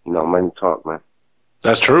 so, money talk, man.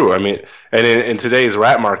 That's true. I mean, and in today's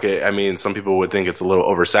rap market, I mean, some people would think it's a little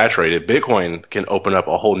oversaturated. Bitcoin can open up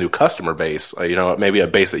a whole new customer base, maybe a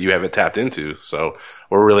base that you haven't tapped into. So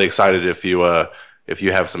we're really excited if you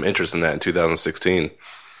have some interest in that in 2016.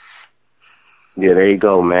 Yeah, there you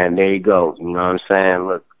go, man. There you go. You know what I'm saying?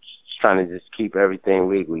 Look, just trying to just keep everything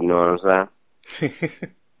legal. You know what I'm saying?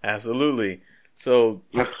 Absolutely. So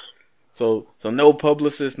no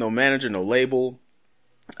publicist, no manager, no label.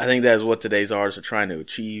 I think that's what today's artists are trying to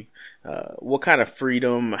achieve. What kind of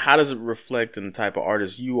freedom? How does it reflect in the type of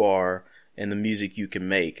artist you are and the music you can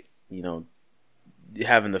make?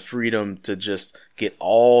 Having the freedom to just get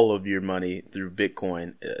all of your money through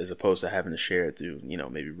Bitcoin as opposed to having to share it through,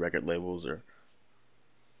 maybe record labels or.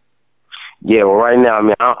 Yeah, well, right now, I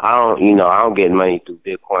mean, I don't get money through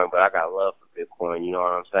Bitcoin, but I got love for Bitcoin. You know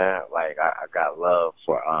what I'm saying? Like, I got love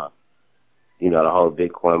for, the whole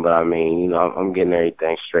Bitcoin, but I mean, I'm getting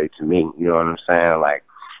everything straight to me. You know what I'm saying? Like,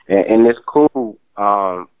 and it's cool.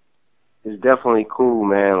 It's definitely cool,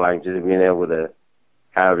 man. Like, just being able to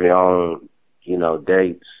have your own,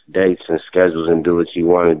 dates and schedules and do what you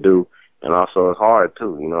want to do. And also it's hard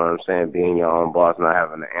too, you know what I'm saying? Being your own boss, not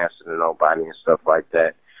having to answer to nobody and stuff like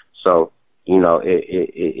that. So,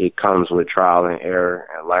 it comes with trial and error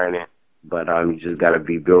and learning, but you just got to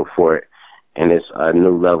be built for it. And it's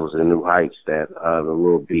new levels and new heights that the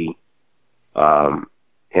Lil B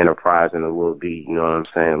enterprise and the Lil B, you know what I'm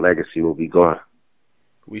saying, legacy will be going.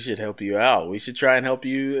 We should help you out. We should try and help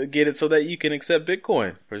you get it so that you can accept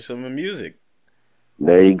Bitcoin for some of the music.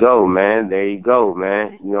 There you go, man. You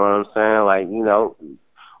know what I'm saying? Like,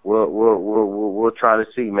 we'll try to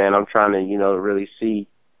see, man. I'm trying to, really see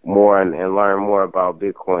more and learn more about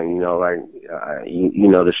Bitcoin.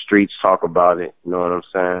 The streets talk about it. You know what I'm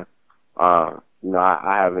saying? I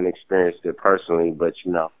haven't experienced it personally, but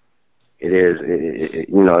it's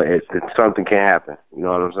something can happen. You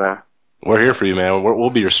know what I'm saying? We're here for you, man. We'll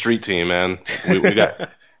be your street team, man.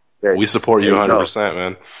 We support you 100%,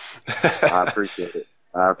 man. I appreciate it.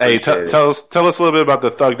 Hey, tell us a little bit about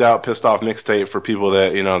the Thugged Out, Pissed Off mixtape for people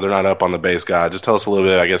that, they're not up on the BasedGod. Just tell us a little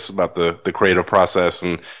bit, I guess, about the creative process,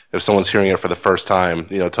 and if someone's hearing it for the first time,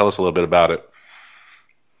 tell us a little bit about it.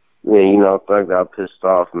 Yeah, Thugged Out, Pissed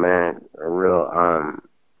Off, man, a real,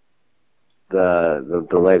 the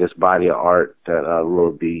latest body of art that,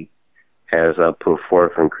 Lil B has, put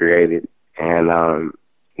forth and created. And,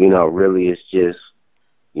 really it's just,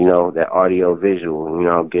 that audio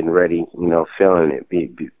visual, getting ready, feeling it,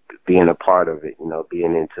 being a part of it,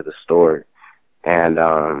 being into the story. And,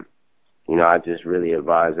 I just really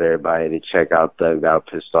advise everybody to check out Thugged Out,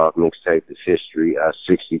 Pissed Off mixtape. It's history,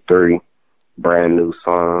 63 brand new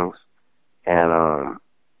songs. And,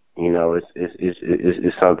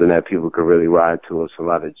 it's something that people could really ride to. It's a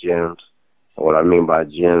lot of gems. What I mean by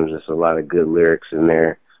gems, it's a lot of good lyrics in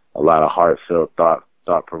there, a lot of heartfelt,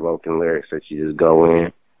 thought-provoking lyrics that you just go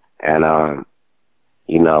in. And,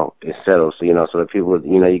 it settles. So the people,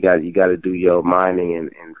 you got to do your mining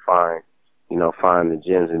and find the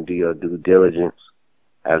gems and do your due diligence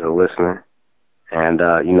as a listener. And,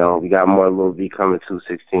 we got more Lil B coming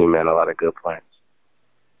 216, man. A lot of good plans.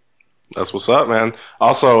 That's what's up, man.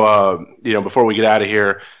 Also, before we get out of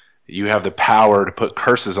here, you have the power to put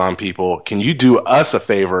curses on people. Can you do us a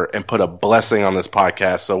favor and put a blessing on this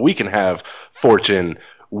podcast so we can have fortune,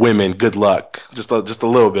 women, good luck? Just a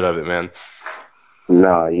little bit of it, man.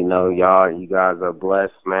 No, y'all, you guys are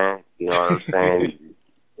blessed, man. You know what I'm saying?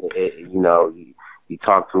 You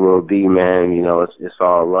talk to Lil B, man, it's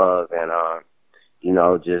all love. And,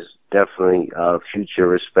 just definitely future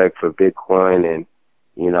respect for Bitcoin and,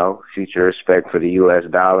 future respect for the U.S.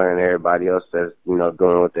 dollar and everybody else that's,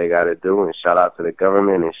 doing what they got to do. And shout out to the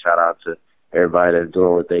government and shout out to everybody that's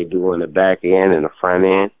doing what they do in the back end and the front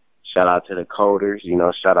end. Shout out to the coders,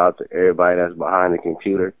 shout out to everybody that's behind the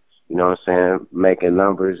computer, making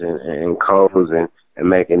numbers and codes and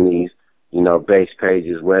making these, base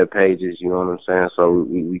pages, web pages, you know what I'm saying? So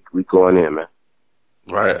we going in, man.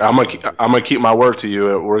 Right. I'm gonna keep my word to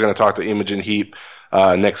you. We're gonna talk to Imogen Heap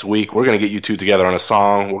next week. We're gonna get you two together on a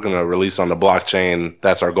song. We're gonna release on the blockchain.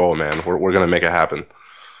 That's our goal, man. We're gonna make it happen.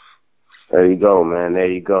 There you go,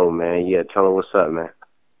 man. Yeah, tell her what's up, man.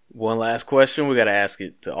 One last question. We gotta ask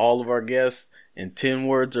it to all of our guests in 10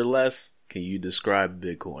 words or less. Can you describe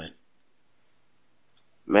Bitcoin?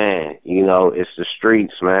 Man, it's the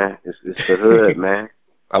streets, man. It's the hood, man.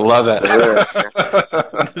 I love that.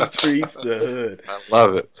 The streets, the hood. I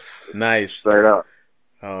love it. Nice. Straight up.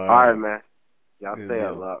 All right, man. Y'all stay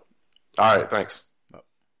up, love. All right, thanks.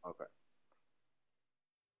 Okay.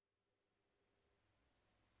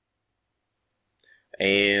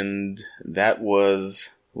 And that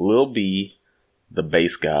was Lil B, the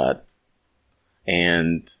BasedGod.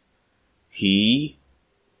 And he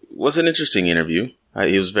was an interesting interview.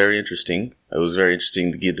 It was very interesting. It was very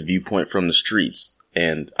interesting to get the viewpoint from the streets.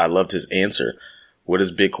 And I loved his answer. What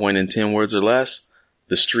is Bitcoin in 10 words or less?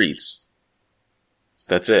 The streets.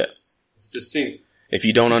 That's it. It's succinct. If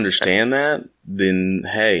you don't understand that, then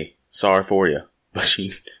hey, sorry for you. But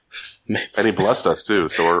and he blessed us too,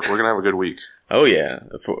 so we're gonna have a good week. Oh yeah,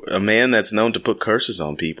 for a man that's known to put curses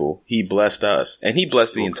on people, he blessed us, and he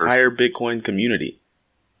blessed the entire Bitcoin community.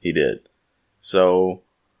 He did. So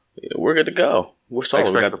we're good to go. We're solid. I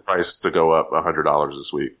expect the price to go up $100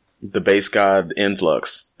 this week. The BasedGod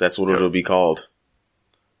influx. That's what it'll be called.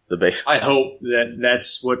 I hope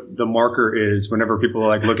that's what the marker is whenever people are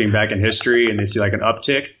like looking back in history and they see like an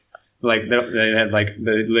uptick. Like they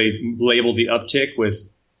label the uptick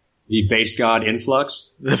with the BasedGod influx.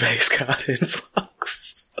 The BasedGod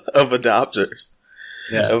influx of adopters.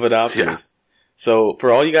 Yeah. Of adopters. Yeah. So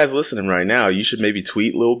for all you guys listening right now, you should maybe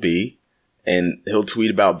tweet Lil B, and he'll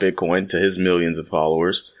tweet about Bitcoin to his millions of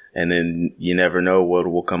followers. And then you never know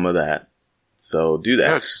what will come of that. So do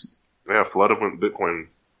that. Yeah, flood them with Bitcoin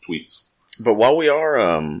tweets. But while we are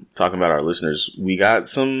talking about our listeners, we got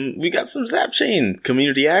some ZapChain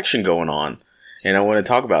community action going on. And I want to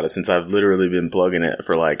talk about it since I've literally been plugging it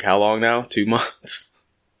for like how long now? 2 months?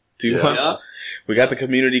 2 months? Yeah. We got the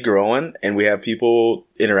community growing and we have people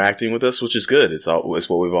interacting with us, which is good. It's what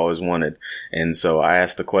we've always wanted. And so I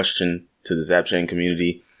asked the question to the ZapChain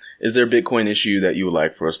community: is there a Bitcoin issue that you would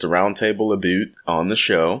like for us to roundtable about on the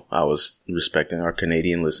show? I was respecting our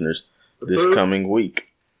Canadian listeners this coming week.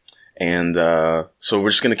 And so we're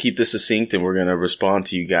just going to keep this succinct and we're going to respond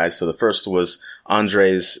to you guys. So the first was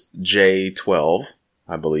Andres J12,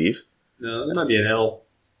 I believe. No, that might be an L.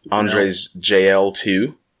 Andres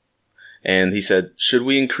JL2. And he said, should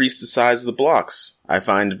we increase the size of the blocks? I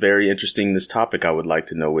find very interesting this topic. I would like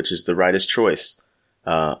to know which is the rightest choice.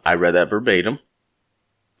 I read that verbatim.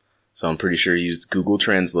 So I'm pretty sure he used Google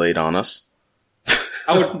Translate on us.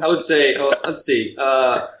 I would say, let's see,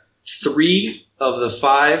 3 of the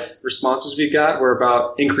 5 responses we got were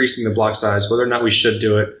about increasing the block size, whether or not we should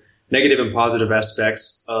do it, negative and positive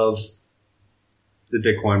aspects of the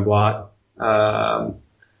Bitcoin block,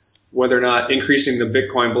 whether or not increasing the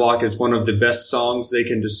Bitcoin block is one of the best songs they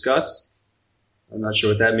can discuss. I'm not sure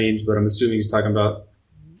what that means, but I'm assuming he's talking about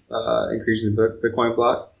increasing the Bitcoin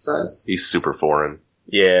block size. He's super foreign.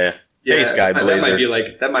 Yeah. Hey, Sky Blazer.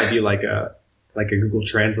 That might be like a Google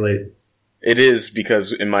Translate. It is,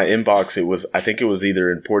 because in my inbox I think it was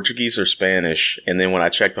either in Portuguese or Spanish, and then when I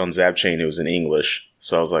checked on Zapchain it was in English.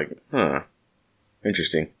 So I was like,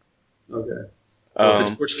 interesting. Okay. Well, if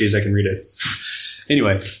it's Portuguese, I can read it.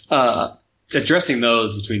 Anyway, addressing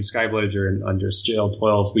those between Skyblazer and under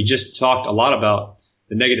JL12, we just talked a lot about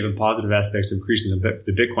the negative and positive aspects of increasing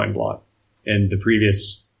the Bitcoin block in the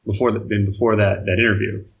previous before that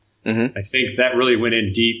interview. Mm-hmm. I think that really went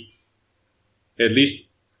in deep. At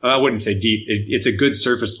least I wouldn't say deep. It's a good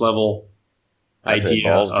surface level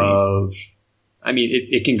idea of. I mean,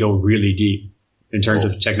 it can go really deep in terms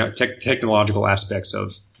of technological aspects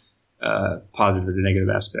of positive and negative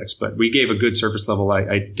aspects. But we gave a good surface level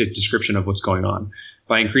description of what's going on.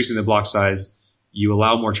 By increasing the block size, you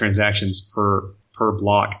allow more transactions per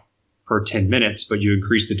block per 10 minutes, but you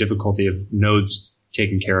increase the difficulty of nodes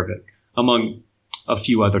taking care of it, among a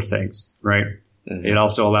few other things, right? Mm-hmm. It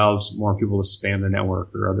also allows more people to spam the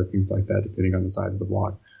network or other things like that, depending on the size of the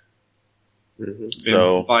block. Mm-hmm.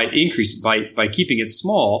 So by keeping it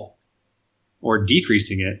small or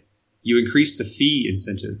decreasing it, you increase the fee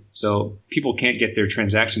incentive. So people can't get their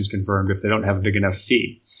transactions confirmed if they don't have a big enough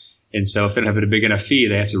fee. And so if they don't have a big enough fee,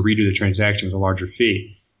 they have to redo the transaction with a larger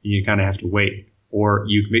fee. And you kind of have to wait. Or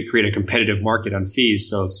you create a competitive market on fees.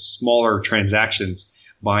 So smaller transactions,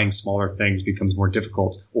 buying smaller things becomes more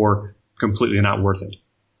difficult or completely not worth it.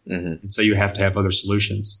 Mm-hmm. And so you have to have other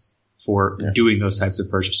solutions for doing those types of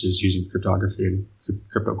purchases using cryptography and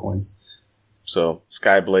crypto coins. So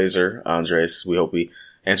Skyblazer, Andres, we hope we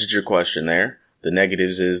answered your question there. The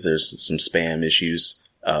negatives is there's some spam issues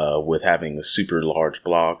with having a super large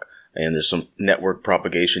block, and there's some network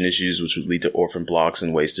propagation issues which would lead to orphan blocks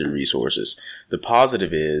and wasted resources. The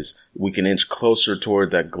positive is we can inch closer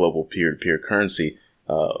toward that global peer-to-peer currency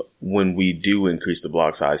when we do increase the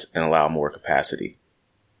block size and allow more capacity.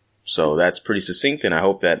 So that's pretty succinct, and I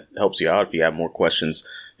hope that helps you out. If you have more questions,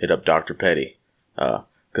 hit up Dr. Petty,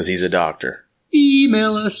 because he's a doctor.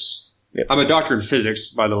 Email us. Yep. I'm a doctor in physics,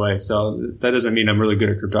 by the way, so that doesn't mean I'm really good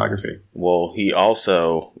at cryptography. Well, he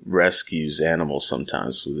also rescues animals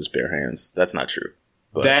sometimes with his bare hands. That's not true.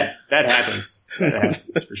 But that happens. That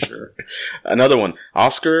happens for sure. Another one,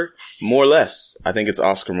 Oscar Morless. I think it's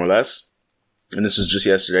Oscar Morless. And this was just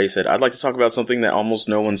yesterday. He said, I'd like to talk about something that almost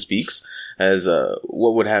no one speaks, as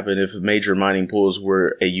what would happen if major mining pools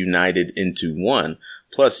were united into one.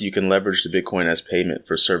 Plus, you can leverage the Bitcoin as payment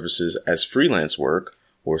for services as freelance work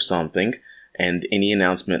or something, and any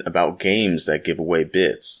announcement about games that give away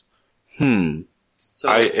bits. So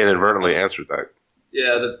I inadvertently answered that.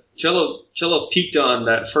 Yeah, the Cello peaked on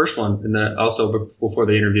that first one, and that also before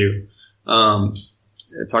the interview,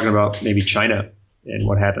 talking about maybe China and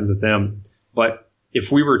what happens with them. But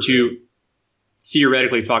if we were to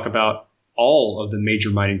theoretically talk about all of the major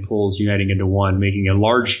mining pools uniting into one, making a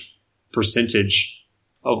large percentage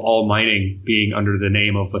of all mining being under the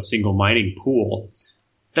name of a single mining pool,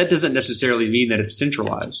 that doesn't necessarily mean that it's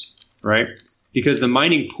centralized, right? Because the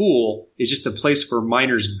mining pool is just a place where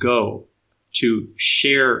miners go to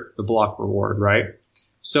share the block reward, right?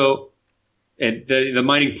 So, and the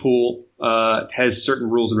mining pool has certain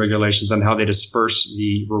rules and regulations on how they disperse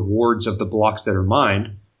the rewards of the blocks that are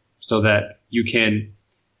mined, so that you can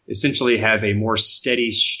essentially have a more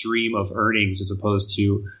steady stream of earnings as opposed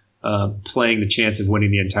to playing the chance of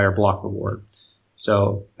winning the entire block reward.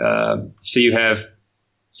 So, you have,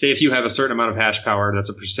 say if you have a certain amount of hash power, that's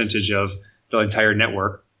a percentage of the entire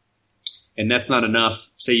network, and that's not enough.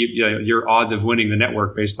 Say your odds of winning the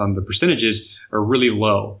network based on the percentages are really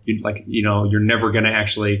low. You're never going to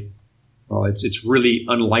actually. Well, it's really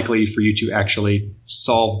unlikely for you to actually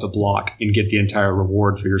solve the block and get the entire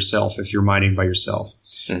reward for yourself if you're mining by yourself.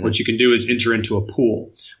 Mm-hmm. What you can do is enter into a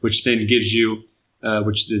pool, which then gives you,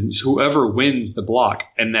 whoever wins the block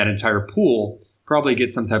and that entire pool probably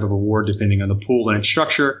gets some type of reward depending on the pool and its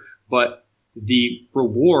structure, but the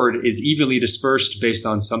reward is evenly dispersed based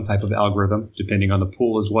on some type of algorithm, depending on the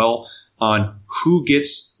pool as well, on who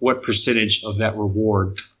gets what percentage of that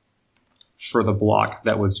reward for the block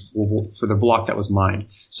that was mined.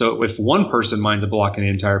 So if one person mines a block in the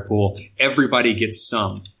entire pool, everybody gets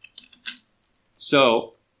some.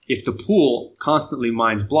 So if the pool constantly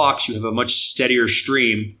mines blocks, you have a much steadier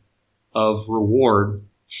stream of reward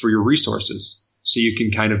for your resources. So you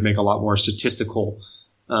can kind of make a lot more statistical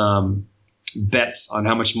bets on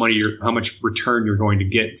how much return you're going to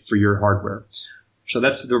get for your hardware. So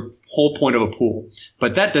that's the whole point of a pool.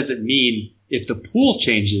 But that doesn't mean if the pool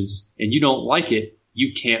changes and you don't like it,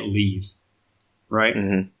 you can't leave, right?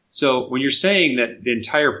 Mm-hmm. So when you're saying that the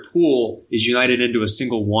entire pool is united into a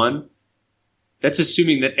single one, that's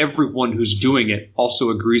assuming that everyone who's doing it also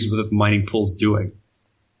agrees with what the mining pool's doing,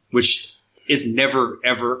 which is never,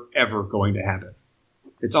 ever, ever going to happen.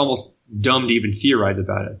 It's almost dumb to even theorize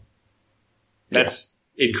about it. That's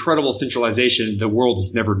incredible centralization the world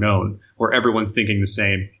has never known, where everyone's thinking the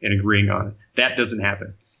same and agreeing on it. That doesn't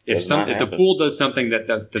happen. If the pool does something that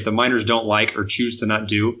the miners don't like or choose to not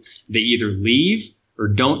do, they either leave or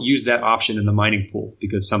don't use that option in the mining pool,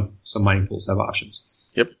 because some mining pools have options.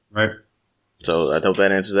 Yep. Right? So I hope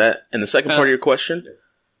that answers that. And the second part of your question,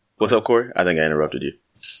 what's up, Corey? I think I interrupted you.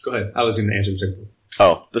 Go ahead. I was going to answer the second part.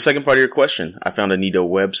 Oh, the second part of your question. I found a neato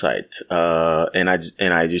website, and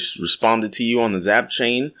I just responded to you on the Zap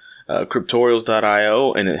chain,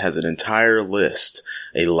 cryptorials.io, and it has an entire list,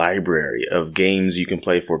 a library of games you can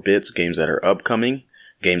play for bits, games that are upcoming,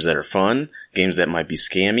 games that are fun, games that might be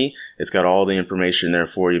scammy. It's got all the information there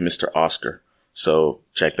for you, Mr. Oscar. So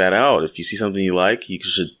check that out. If you see something you like, you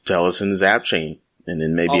should tell us in the Zap chain, and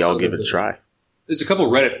then maybe also, I'll give it a try. There's a couple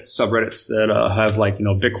of Reddit subreddits that have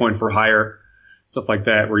Bitcoin for hire, stuff like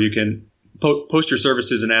that, where you can post your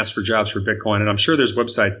services and ask for jobs for Bitcoin. And I'm sure there's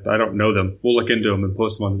websites, but I don't know them. We'll look into them and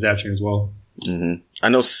post them on the Zap chain as well. Mm-hmm. I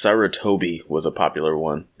know Saratobi was a popular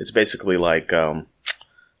one. It's basically like a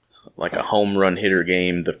home run hitter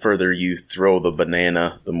game. The further you throw the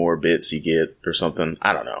banana, the more bits you get or something.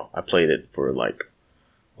 I don't know. I played it for a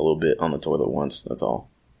little bit on the toilet once. That's all.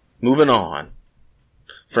 Moving on.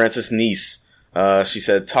 Frances Neese. She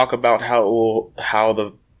said, talk about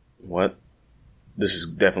what? This is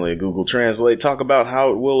definitely a Google Translate. Talk about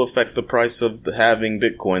how it will affect the price of having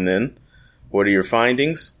Bitcoin then. What are your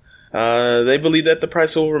findings? They believe that the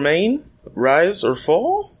price will remain, rise, or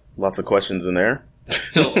fall? Lots of questions in there.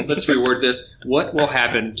 So let's reword this. What will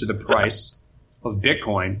happen to the price of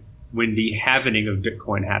Bitcoin when the halvening of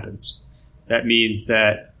Bitcoin happens? That means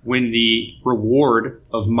that when the reward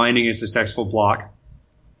of mining a successful block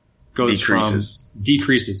decreases,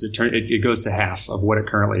 it goes to half of what it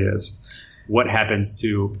currently is. What happens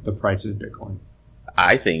to the price of Bitcoin?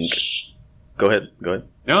 I think. Go ahead.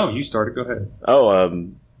 No, you started. Go ahead. Oh,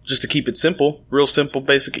 just to keep it simple, real simple,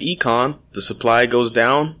 basic econ. The supply goes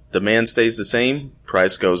down, demand stays the same,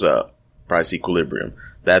 price goes up. Price equilibrium.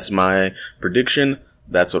 That's my prediction.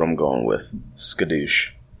 That's what I'm going with. Skadoosh.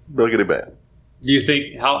 Boogity bad. Do you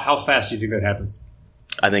think how fast do you think that happens?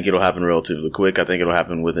 I think it'll happen relatively quick. I think it'll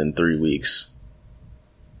happen within 3 weeks.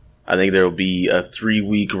 I think there will be a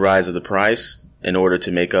 3-week rise of the price in order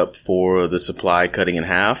to make up for the supply cutting in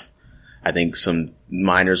half. I think some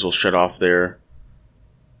miners will shut off their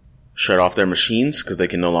machines because they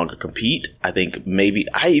can no longer compete. I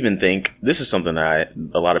even think this is something that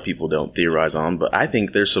a lot of people don't theorize on, but I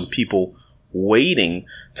think there's some people waiting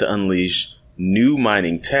to unleash new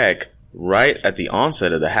mining tech right at the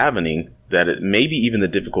onset of the halvening, that maybe even the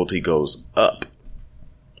difficulty goes up.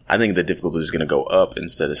 I think the difficulty is going to go up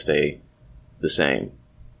instead of stay the same.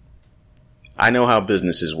 I know how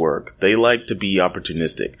businesses work. They like to be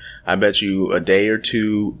opportunistic. I bet you a day or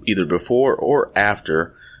two, either before or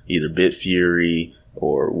after, either Bitfury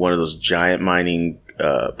or one of those giant mining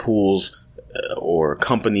pools or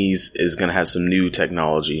companies is going to have some new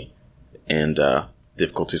technology, and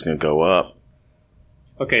difficulty is going to go up.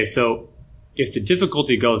 Okay, so if the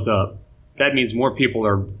difficulty goes up, that means more people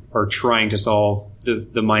are trying to solve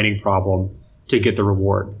the mining problem to get the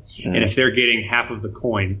reward. Mm. And if they're getting half of the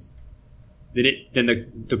coins, then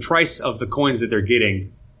the price of the coins that they're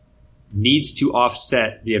getting needs to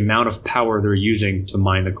offset the amount of power they're using to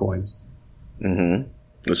mine the coins. Mm-hmm.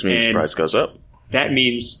 Which means the price goes up. That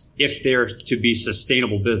means if they're to be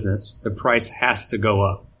sustainable business, the price has to go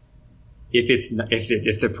up. If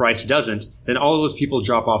the price doesn't, then all of those people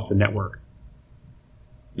drop off the network.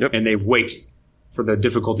 Yep. And they wait for the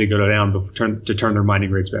difficulty to go down to turn their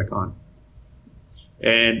mining rates back on.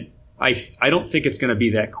 And I don't think it's going to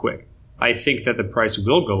be that quick. I think that the price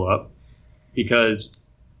will go up because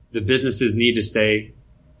the businesses need to stay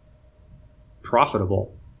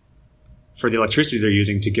profitable for the electricity they're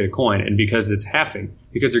using to get a coin. And because it's halving,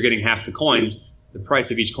 because they're getting half the coins, the price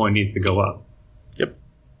of each coin needs to go up. Yep.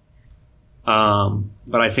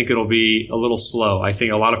 But I think it'll be a little slow. I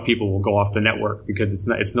think a lot of people will go off the network because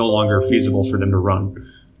it's no longer feasible for them to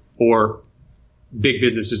run. Or big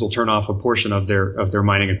businesses will turn off a portion of their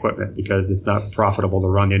mining equipment because it's not profitable to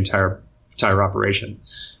run the entire operation.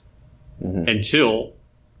 Mm-hmm. Until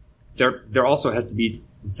there also has to be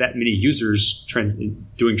that many users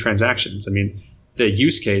doing transactions. I mean, the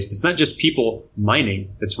use case, it's not just people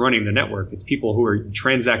mining that's running the network. It's people who are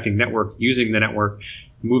transacting network, using the network,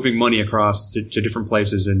 moving money across to different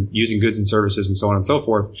places and using goods and services and so on and so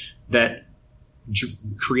forth that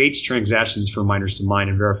creates transactions for miners to mine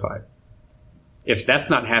and verify. If that's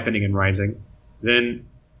not happening in Rising, then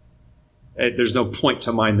there's no point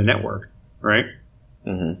to mine the network, right?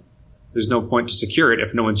 Mm-hmm. There's no point to secure it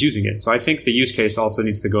if no one's using it. So I think the use case also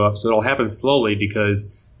needs to go up. So it'll happen slowly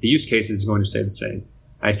because the use case is going to stay the same.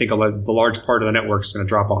 I think the large part of the network is going to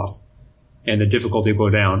drop off and the difficulty will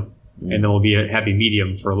go down. Mm-hmm. And there will be a happy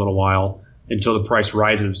medium for a little while until the price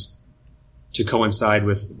rises to coincide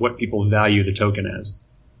with what people value the token as.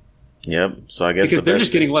 Yep. So I guess because they're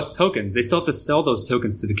just getting less tokens. They still have to sell those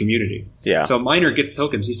tokens to the community. Yeah. So a miner gets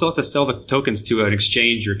tokens. You still have to sell the tokens to an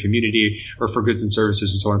exchange or community or for goods and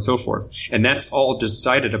services and so on and so forth. And that's all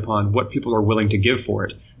decided upon what people are willing to give for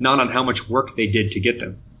it, not on how much work they did to get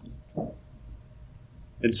them.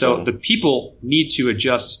 And so the people need to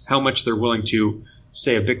adjust how much they're willing to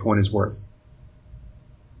say a Bitcoin is worth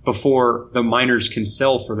before the miners can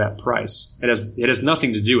sell for that price. It has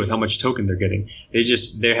nothing to do with how much token they're getting.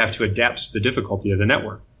 They have to adapt to the difficulty of the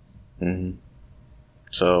network. Mm-hmm.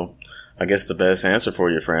 So I guess the best answer for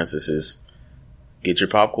you, Francis, is get your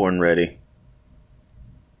popcorn ready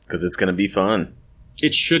because it's going to be fun.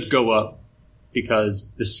 It should go up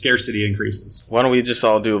because the scarcity increases. Why don't we just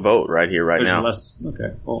all do a vote right here, right now?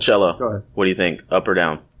 Okay. Well, Cello, go ahead. What do you think? Up or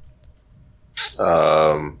down?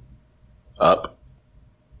 Up.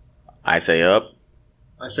 I say up.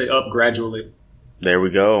 I say up gradually. There we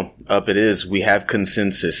go. Up it is. We have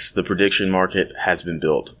consensus. The prediction market has been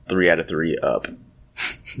built. 3 out of 3 up.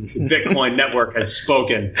 The Bitcoin network has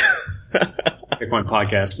spoken. Bitcoin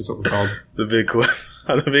podcast. That's what we're called. The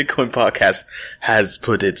Bitcoin podcast has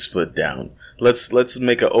put its foot down. Let's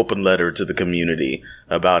make an open letter to the community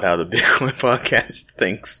about how the Bitcoin podcast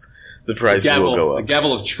thinks the price will go up. The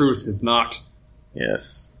gavel of truth is knocked.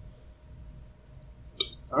 Yes.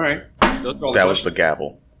 All right. Those are all that the was the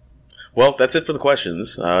gavel. Well, that's it for the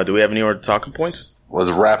questions. Do we have any more talking points?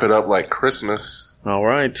 Let's wrap it up like Christmas. All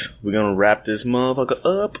right. We're going to wrap this motherfucker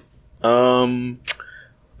up.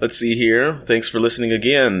 Let's see here. Thanks for listening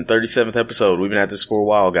again. 37th episode. We've been at this for a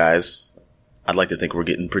while, guys. I'd like to think we're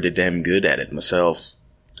getting pretty damn good at it myself.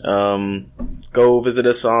 Go visit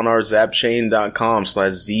us on our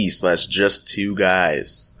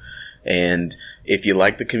zapchain.com/z/just2guys. And if you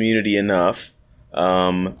like the community enough,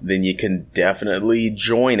 then you can definitely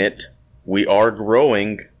join it. We are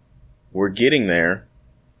growing. We're getting there.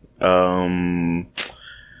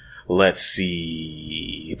 Let's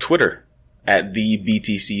see. Twitter at the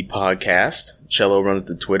BTC podcast. Cello runs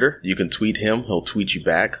the Twitter. You can tweet him. He'll tweet you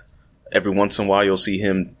back. Every once in a while, you'll see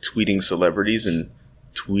him tweeting celebrities and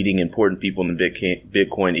tweeting important people in the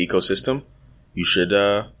Bitcoin ecosystem. You should,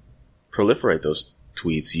 proliferate those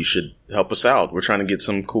tweets. You should help us out. We're trying to get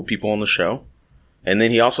some cool people on the show. And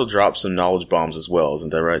then he also drops some knowledge bombs as well.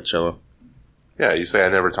 Isn't that right, Cello? Yeah, you say I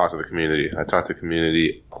never talk to the community. I talk to the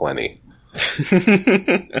community plenty.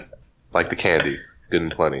 Like the candy. Good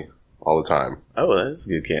and plenty. All the time. Oh, that's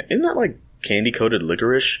good candy. Isn't that like candy-coated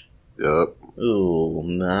licorice? Yup. Ooh,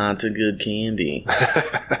 not a good candy.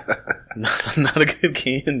 not a good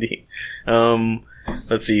candy.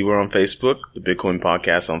 Let's see. We're on Facebook. The Bitcoin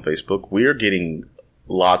Podcast on Facebook. We're getting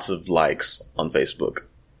lots of likes on Facebook.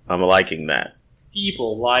 I'm liking that.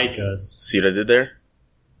 People like us. See what I did there?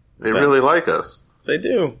 They really like us. They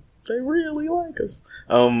do. They really like us.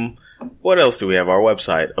 What else do we have? Our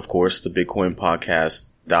website, of course,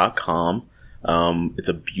 thebitcoinpodcast.com. It's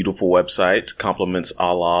a beautiful website. Compliments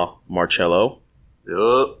a la Marcello.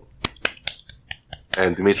 Yup.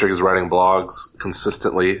 And Dimitri is writing blogs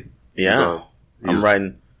consistently. Yeah. I'm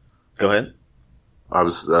writing. Go ahead. I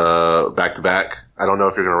was back to back. I don't know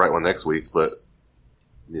if you're going to write one next week, but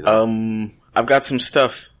you know. I've got some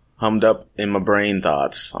stuff hummed up in my brain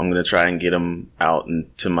thoughts. I'm going to try and get them out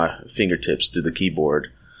into my fingertips through the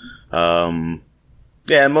keyboard.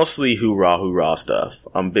 Yeah, mostly hoorah stuff.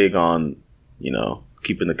 I'm big on,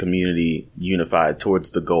 keeping the community unified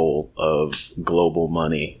towards the goal of global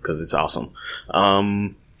money because it's awesome.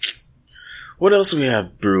 What else do we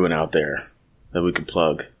have brewing out there that we could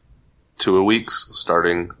plug? 2 a weeks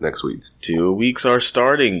starting next week. 2 a weeks are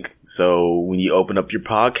starting. So when you open up your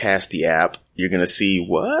podcasty app, you're going to see,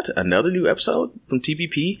 what? Another new episode from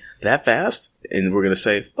TBP that fast? And we're going to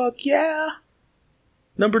say, fuck yeah.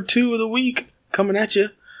 Number 2 of the week coming at you.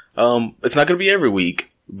 It's not going to be every week,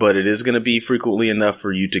 but it is going to be frequently enough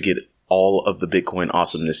for you to get all of the Bitcoin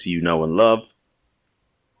awesomeness you know and love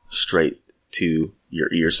straight to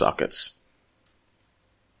your ear sockets.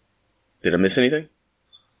 Did I miss anything?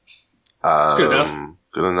 Good enough.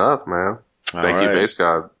 Good enough, man. Thank you,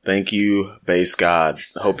 BasedGod. Thank you,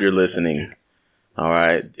 BasedGod. Hope you're listening. All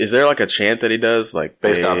right. Is there like a chant that he does? Like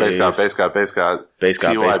BasedGod, BasedGod, BasedGod, BasedGod. BasedGod,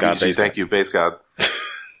 BasedGod, BasedGod. Thank you, BasedGod.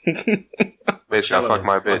 BasedGod, fuck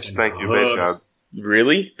my bitch. Thank you, BasedGod.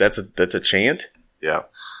 Really? That's a chant? Yeah.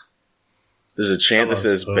 There's a chant that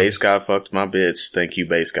says, BasedGod fucked my bitch. Thank you,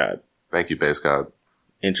 BasedGod. Thank you, BasedGod.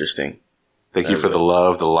 Interesting. Thank you for the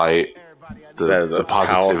love, the light, the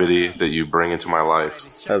positivity that you bring into my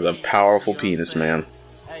life. That is a powerful penis, man.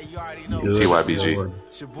 TYBG.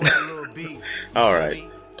 All right.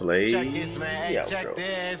 Play the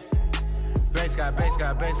outro. BasedGod.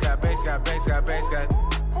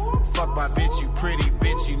 Fuck my bitch, you pretty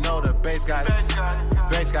bitch, you know the BasedGod.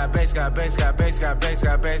 BasedGod.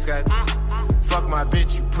 Fuck my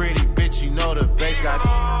bitch, you pretty bitch, you know the BasedGod.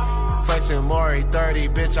 Flexing Maury 30,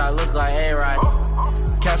 bitch, I look like A-Rod.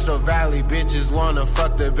 Castro Valley, bitches wanna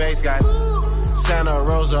fuck the BasedGod. Santa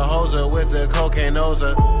Rosa, hoser with the cocaine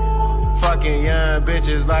noser. Fucking young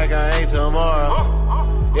bitches like I ain't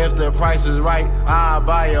tomorrow. If the price is right, I'll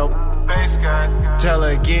buy your BasedGod. Tell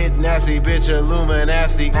her get nasty, bitch,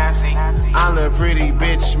 Illuminati. I'm the pretty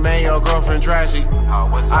bitch, man, your girlfriend trashy.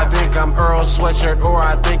 I think I'm Earl Sweatshirt or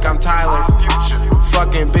I think I'm Tyler.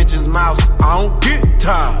 Fucking bitches mouth, I don't get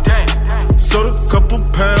tired. Sold a couple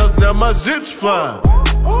pounds, now my zips fly.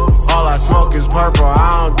 All I smoke is purple,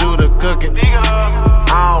 I don't do the cooking.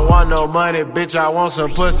 I don't want no money, bitch, I want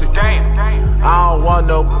some pussy. I don't want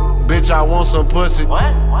no bitch, I want some pussy.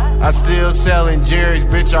 I still selling Jerry's,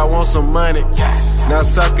 bitch, I want some money. Now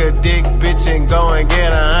suck a dick, bitch, and go and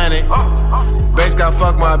get 100. BasedGod,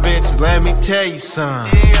 fuck my bitch, let me tell you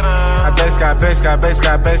something. I BasedGod.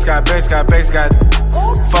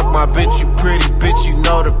 Fuck my bitch, you pretty bitch, you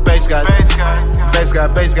know the BasedGod.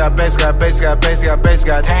 BasedGod.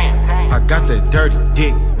 I got that dirty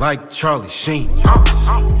dick like Charlie Sheen.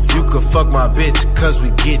 You could fuck my bitch, cause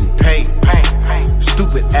we getting paid.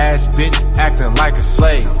 Stupid ass bitch, acting like a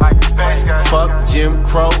slave. Fuck Jim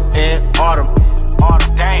Crow and Autumn.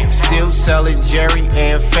 Still selling Jerry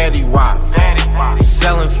and Fetty Wap.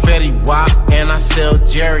 Selling Fetty Wap and I sell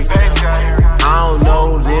Jerry. I don't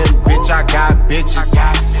know them, bitch, I got bitches.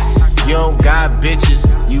 You don't got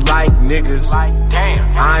bitches, you like niggas. I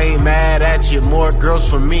ain't mad at you, more girls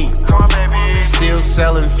for me. Still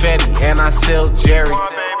selling Fetty and I sell Jerry.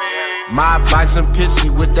 Might buy some pissy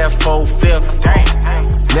with that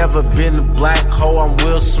 4/5. Never been a black hoe, I'm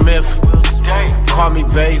Will Smith. Call me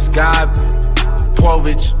BasedGod.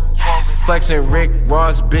 Povich. Flexing Rick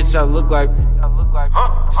Ross, bitch, I look like.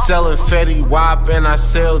 Selling Fetty Wap and I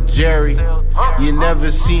sell Jerry. You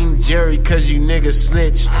never seen Jerry cause you niggas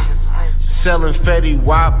snitch. Selling Fetty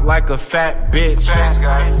Wap like a fat bitch.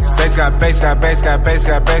 BasedGod.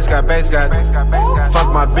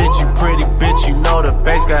 Fuck my bitch, you pretty bitch, you know the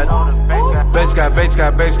BasedGod. BasedGod.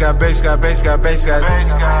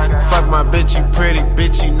 Fuck my bitch, you pretty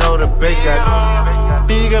bitch, you know the BasedGod.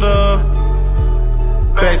 Big it up.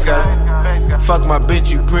 BasedGod. Fuck my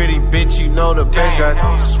bitch, you pretty bitch, you know the BasedGod.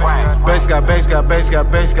 BasedGod.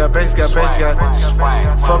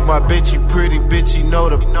 Fuck my bitch, you pretty bitch, you know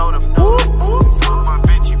the. You know what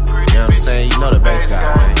I'm saying? You know the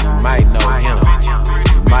BasedGod, man. You might know him.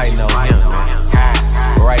 You might know him, man.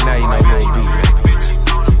 But right now, you know Lil B, man.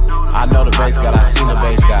 I know the BasedGod, I seen the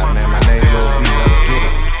BasedGod, man. My name's Lil B, let's get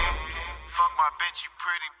it. Fuck my bitch, you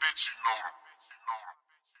pretty bitch, you know the.